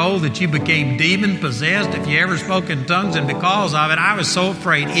been told that you became demon-possessed if you ever spoke in tongues, and because of it, I was so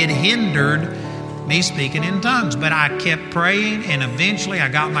afraid it hindered me speaking in tongues. But I kept praying, and eventually I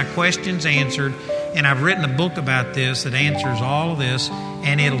got my questions answered, And I've written a book about this that answers all of this,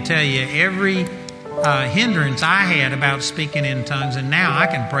 and it'll tell you every hindrance I had about speaking in tongues, and now I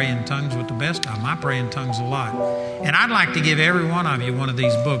can pray in tongues with the best of them. I pray in tongues a lot. And I'd like to give every one of you one of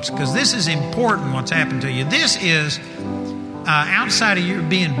these books, because this is important what's happened to you. This is, outside of you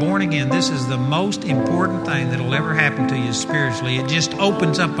being born again, this is the most important thing that'll ever happen to you spiritually. It just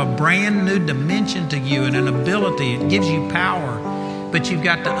opens up a brand new dimension to you and an ability. It gives you power, but you've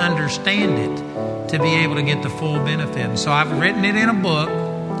got to understand it to be able to get the full benefit. And so I've written it in a book.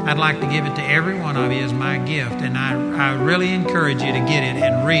 I'd like to give it to every one of you as my gift, and I really encourage you to get it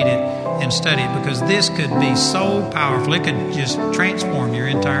and read it and study it, because this could be so powerful. It could just transform your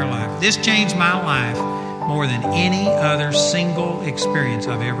entire life. This changed my life more than any other single experience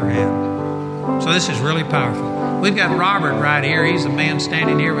I've ever had. So this is really powerful. We've got Robert right here. He's a man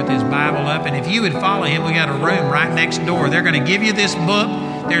standing here with his Bible up, and if you would follow him, we got a room right next door. They're going to give you this book.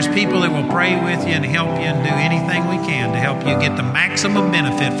 There's people that will pray with you and help you and do anything we can to help you get the maximum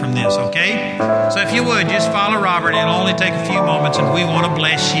benefit from this, okay? So if you would, just follow Robert. It'll only take a few moments, and we want to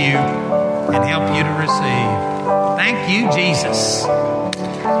bless you and help you to receive. Thank you, Jesus.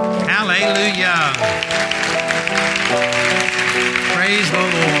 Hallelujah. Praise the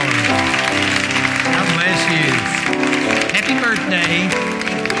Lord. God bless you. Happy birthday.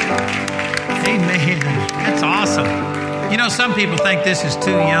 Amen. That's awesome. You know, some people think this is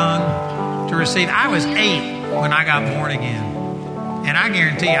too young to receive. I was 8 when I got born again. And I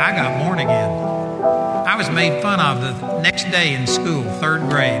guarantee you, I got born again. I was made fun of the next day in school, 3rd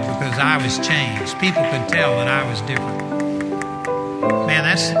grade, because I was changed. People could tell that I was different. Man,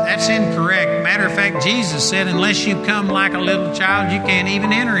 that's incorrect. Matter of fact, Jesus said, unless you come like a little child, you can't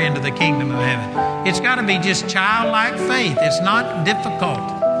even enter into the kingdom of heaven. It's got to be just childlike faith. It's not difficult.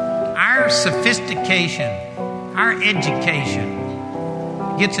 Our sophistication, our education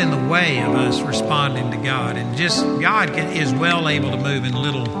gets in the way of us responding to God. And just God is well able to move in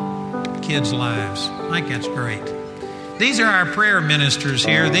little kids' lives. I think that's great. These are our prayer ministers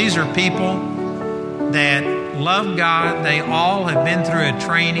here. These are people that love God. They all have been through a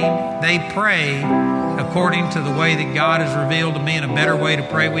training. They pray according to the way that God has revealed to me in a better way to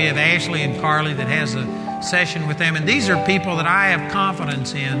pray. We have Ashley and Carly that has a session with them. And these are people that I have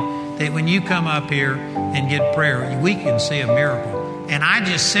confidence in, that when you come up here and get prayer, we can see a miracle. And I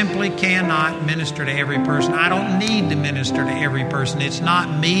just simply cannot minister to every person. I don't need to minister to every person. It's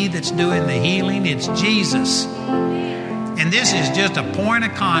not me that's doing the healing. It's Jesus. And this is just a point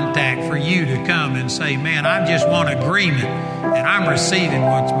of contact for you to come and say, man, I just want agreement and I'm receiving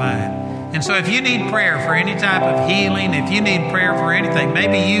what's mine. And so if you need prayer for any type of healing, if you need prayer for anything,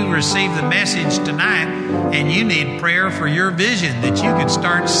 maybe you received the message tonight and you need prayer for your vision that you can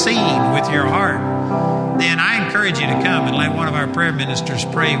start seeing with your heart, then I encourage you to come and let one of our prayer ministers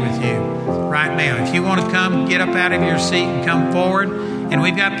pray with you right now. If you want to come, get up out of your seat and come forward. And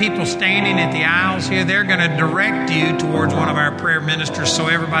we've got people standing at the aisles here. They're going to direct you towards one of our prayer ministers so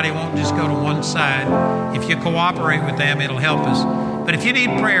everybody won't just go to one side. If you cooperate with them, it'll help us. But if you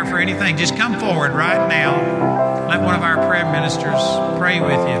need prayer for anything, just come forward right now. Let one of our prayer ministers pray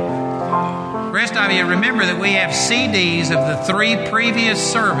with you. The rest of you, remember that we have CDs of the 3 previous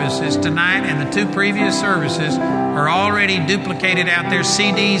services tonight, and the 2 previous services are already duplicated out there,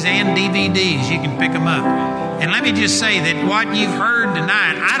 CDs and DVDs. You can pick them up. And let me just say that what you've heard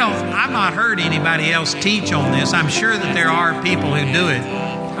tonight, I've not heard anybody else teach on this. I'm sure that there are people who do it.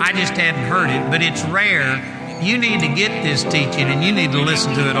 I just hadn't heard it, but it's rare. You need to get this teaching, and you need to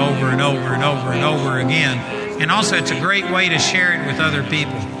listen to it over and over and over and over again. And also, it's a great way to share it with other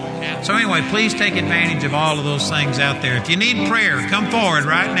people. So anyway, please take advantage of all of those things out there. If you need prayer, come forward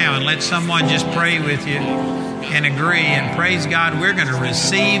right now and let someone just pray with you and agree. And praise God, we're going to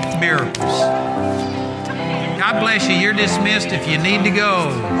receive miracles. God bless you. You're dismissed if you need to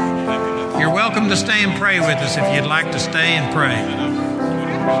go. You're welcome to stay and pray with us if you'd like to stay and pray.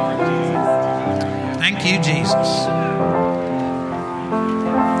 Thank you, Jesus.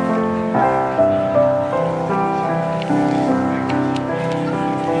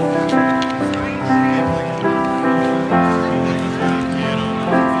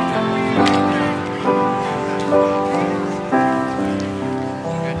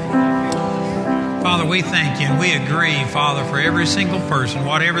 Father, we thank you and we agree, Father, for every single person,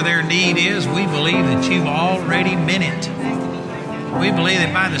 whatever their need is, we believe that you've already been it. We believe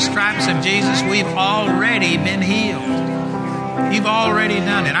that by the stripes of Jesus, we've already been healed. You've already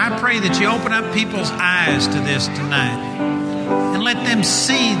done it. I pray that you open up people's eyes to this tonight and let them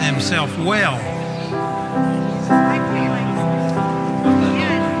see themselves well.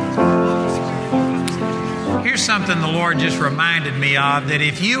 Here's Here's something the Lord just reminded me of, that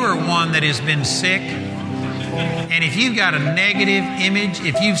if you are one that has been sick, and if you've got a negative image,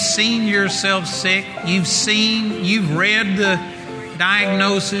 if you've seen yourself sick, you've read the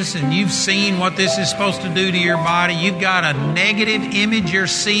diagnosis and you've seen what this is supposed to do to your body, you've got a negative image, you're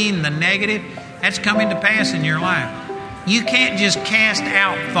seeing the negative, that's coming to pass in your life. You can't just cast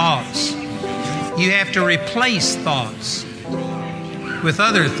out thoughts. You have to replace thoughts with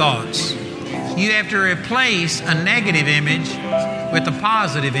other thoughts. You have to replace a negative image with a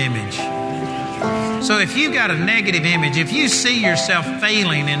positive image. So if you've got a negative image, if you see yourself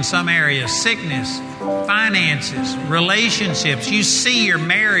failing in some area, sickness, finances, relationships, you see your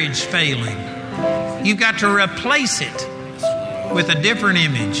marriage failing, you've got to replace it with a different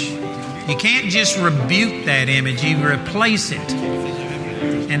image. You can't just rebuke that image, you replace it.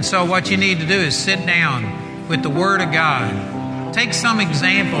 And so what you need to do is sit down with the Word of God. Take some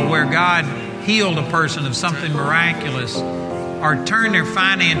example where God healed a person of something miraculous, or turned their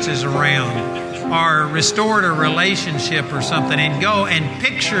finances around, or restored a relationship or something, and go and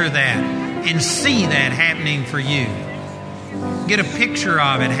picture that and see that happening for you. Get a picture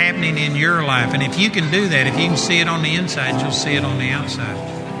of it happening in your life. And if you can do that, if you can see it on the inside, you'll see it on the outside.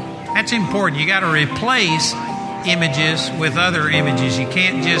 That's important. You got to replace images with other images. You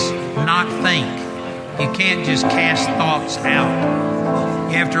can't just not think. You can't just cast thoughts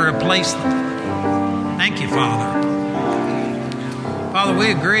out. You have to replace them. Thank you, Father. Father, we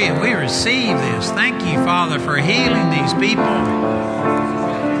agree and we receive this. Thank you, Father, for healing these people.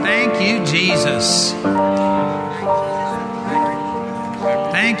 Thank you, Jesus.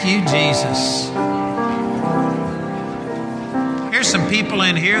 Thank you, Jesus. There's some people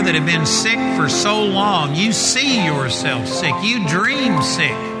in here that have been sick for so long. You see yourself sick. You dream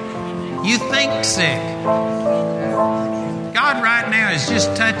sick. You think sick. God right now is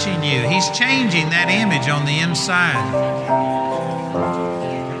just touching you. He's changing that image on the inside.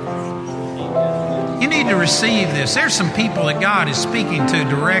 You need to receive this. There's some people that God is speaking to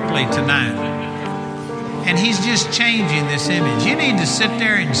directly tonight. And He's just changing this image. You need to sit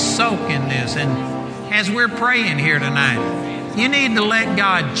there and soak in this. And as we're praying here tonight, you need to let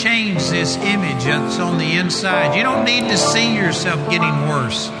God change this image that's on the inside. You don't need to see yourself getting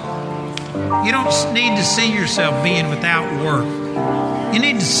worse. You don't need to see yourself being without work. You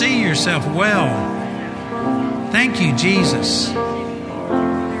need to see yourself well. Thank you, Jesus.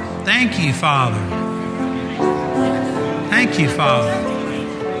 Thank you, Father. Thank you, Father.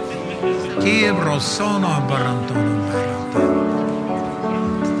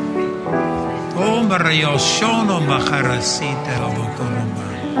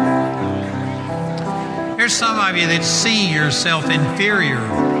 There's some of you that see yourself inferior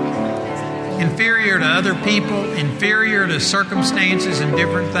to other people, inferior to circumstances and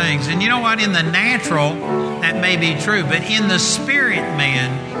different things. And you know what? In the natural, that may be true. But in the spirit,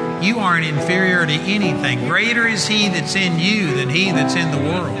 man, you aren't inferior to anything. Greater is He that's in you than he that's in the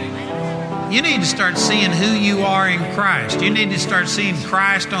world. You need to start seeing who you are in Christ. You need to start seeing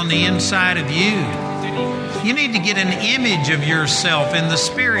Christ on the inside of you. You need to get an image of yourself in the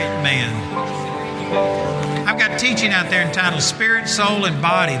spirit, man. I've got teaching out there entitled Spirit, Soul, and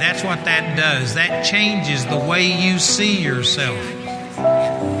Body. That's what that does. That changes the way you see yourself.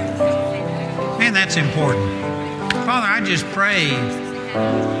 Man, that's important. Father, I just pray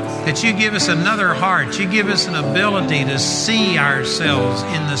that you give us another heart. You give us an ability to see ourselves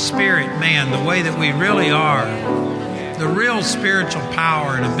in the spirit, man, the way that we really are. The real spiritual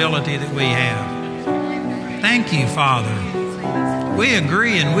power and ability that we have. Thank you, Father. We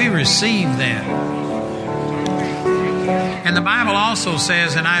agree and we receive that. And the Bible also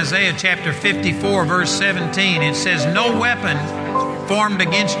says in Isaiah chapter 54, verse 17, it says, "No weapon formed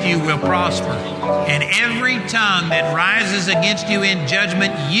against you will prosper, and every tongue that rises against you in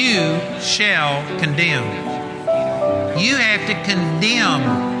judgment you shall condemn." You have to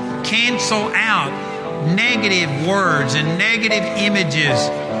condemn, cancel out negative words and negative images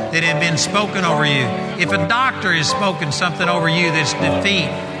that have been spoken over you. If a doctor has spoken something over you that's defeat,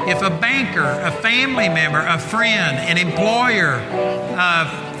 if a banker, a family member, a friend, an employer,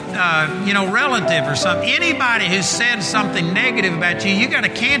 relative or something, anybody who's said something negative about you, you got to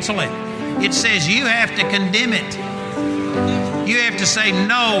cancel it. It says you have to condemn it. You have to say,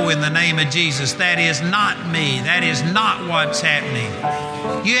 no, in the name of Jesus. That is not me. That is not what's happening.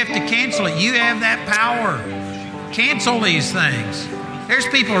 You have to cancel it. You have that power. Cancel these things. There's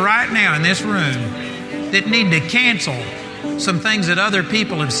people right now in this room that need to cancel some things that other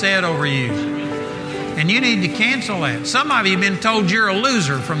people have said over you. And you need to cancel that. Some of you have been told you're a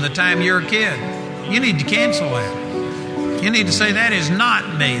loser from the time you're a kid. You need to cancel that. You need to say, that is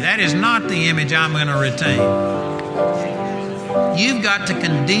not me. That is not the image I'm going to retain. You've got to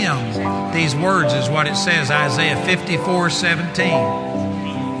condemn these words, is what it says, Isaiah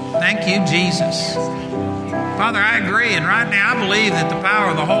 54:17. Thank you, Jesus. Father, I agree, and right now I believe that the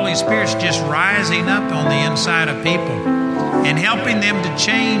power of the Holy Spirit's just rising up on the inside of people and helping them to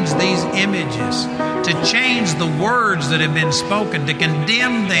change these images, to change the words that have been spoken, to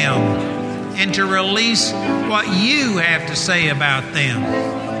condemn them, and to release what you have to say about them.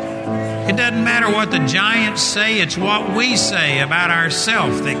 It doesn't matter what the giants say, it's what we say about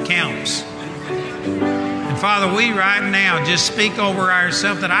ourselves that counts. And Father, we right now just speak over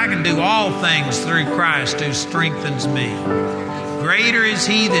ourselves that I can do all things through Christ who strengthens me. Greater is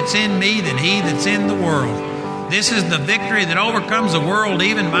He that's in me than he that's in the world. This is the victory that overcomes the world,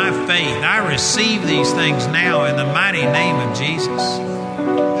 even my faith. I receive these things now in the mighty name of Jesus.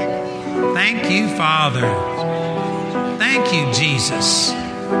 Thank you, Father. Thank you, Jesus.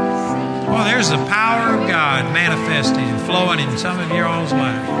 Well, there's the power of God manifesting and flowing in some of your all's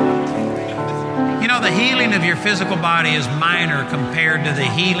life. You know, the healing of your physical body is minor compared to the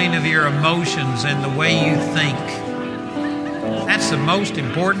healing of your emotions and the way you think. That's the most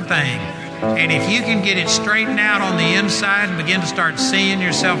important thing. And if you can get it straightened out on the inside and begin to start seeing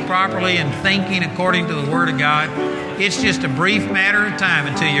yourself properly and thinking according to the Word of God, it's just a brief matter of time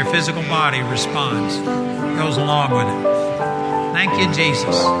until your physical body responds, goes along with it. Thank you,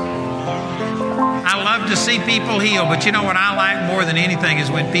 Jesus. I love to see people heal, but you know what I like more than anything is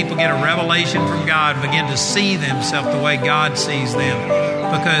when people get a revelation from God and begin to see themselves the way God sees them.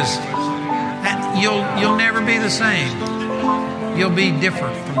 Because you'll never be the same. You'll be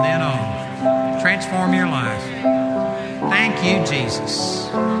different from then on. Transform your life. Thank you, Jesus.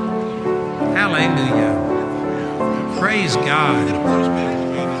 Hallelujah. Praise God.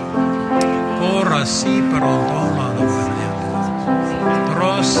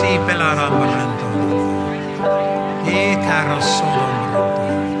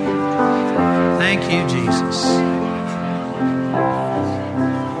 Thank you, Jesus.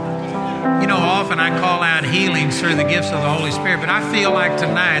 You know, often I call out healings through the gifts of the Holy Spirit, but I feel like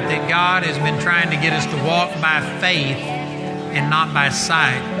tonight that God has been trying to get us to walk by faith and not by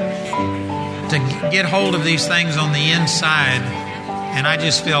sight, to get hold of these things on the inside. And I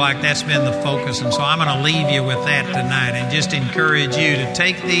just feel like that's been the focus. And so I'm going to leave you with that tonight and just encourage you to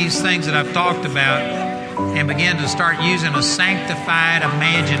take these things that I've talked about and begin to start using a sanctified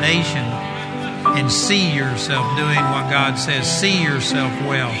imagination and see yourself doing what God says. See yourself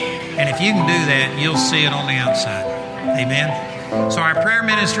well. And if you can do that, you'll see it on the outside. Amen. So our prayer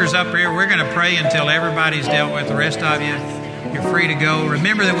minister's up here. We're going to pray until everybody's dealt with. The rest of you, you're free to go.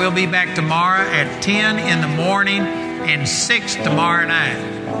 Remember that we'll be back tomorrow at 10 in the morning and 6 tomorrow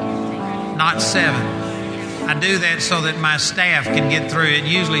night, not 7. I do that so that my staff can get through. It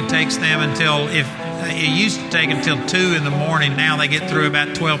usually takes them until, if it used to take until 2 in the morning, now they get through about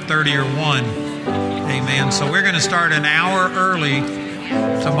 12:30 or 1. Amen. So we're going to start an hour early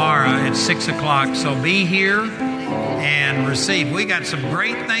tomorrow at 6 o'clock. So be here and receive. We got some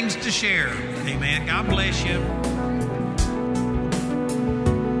great things to share. Amen. God bless you.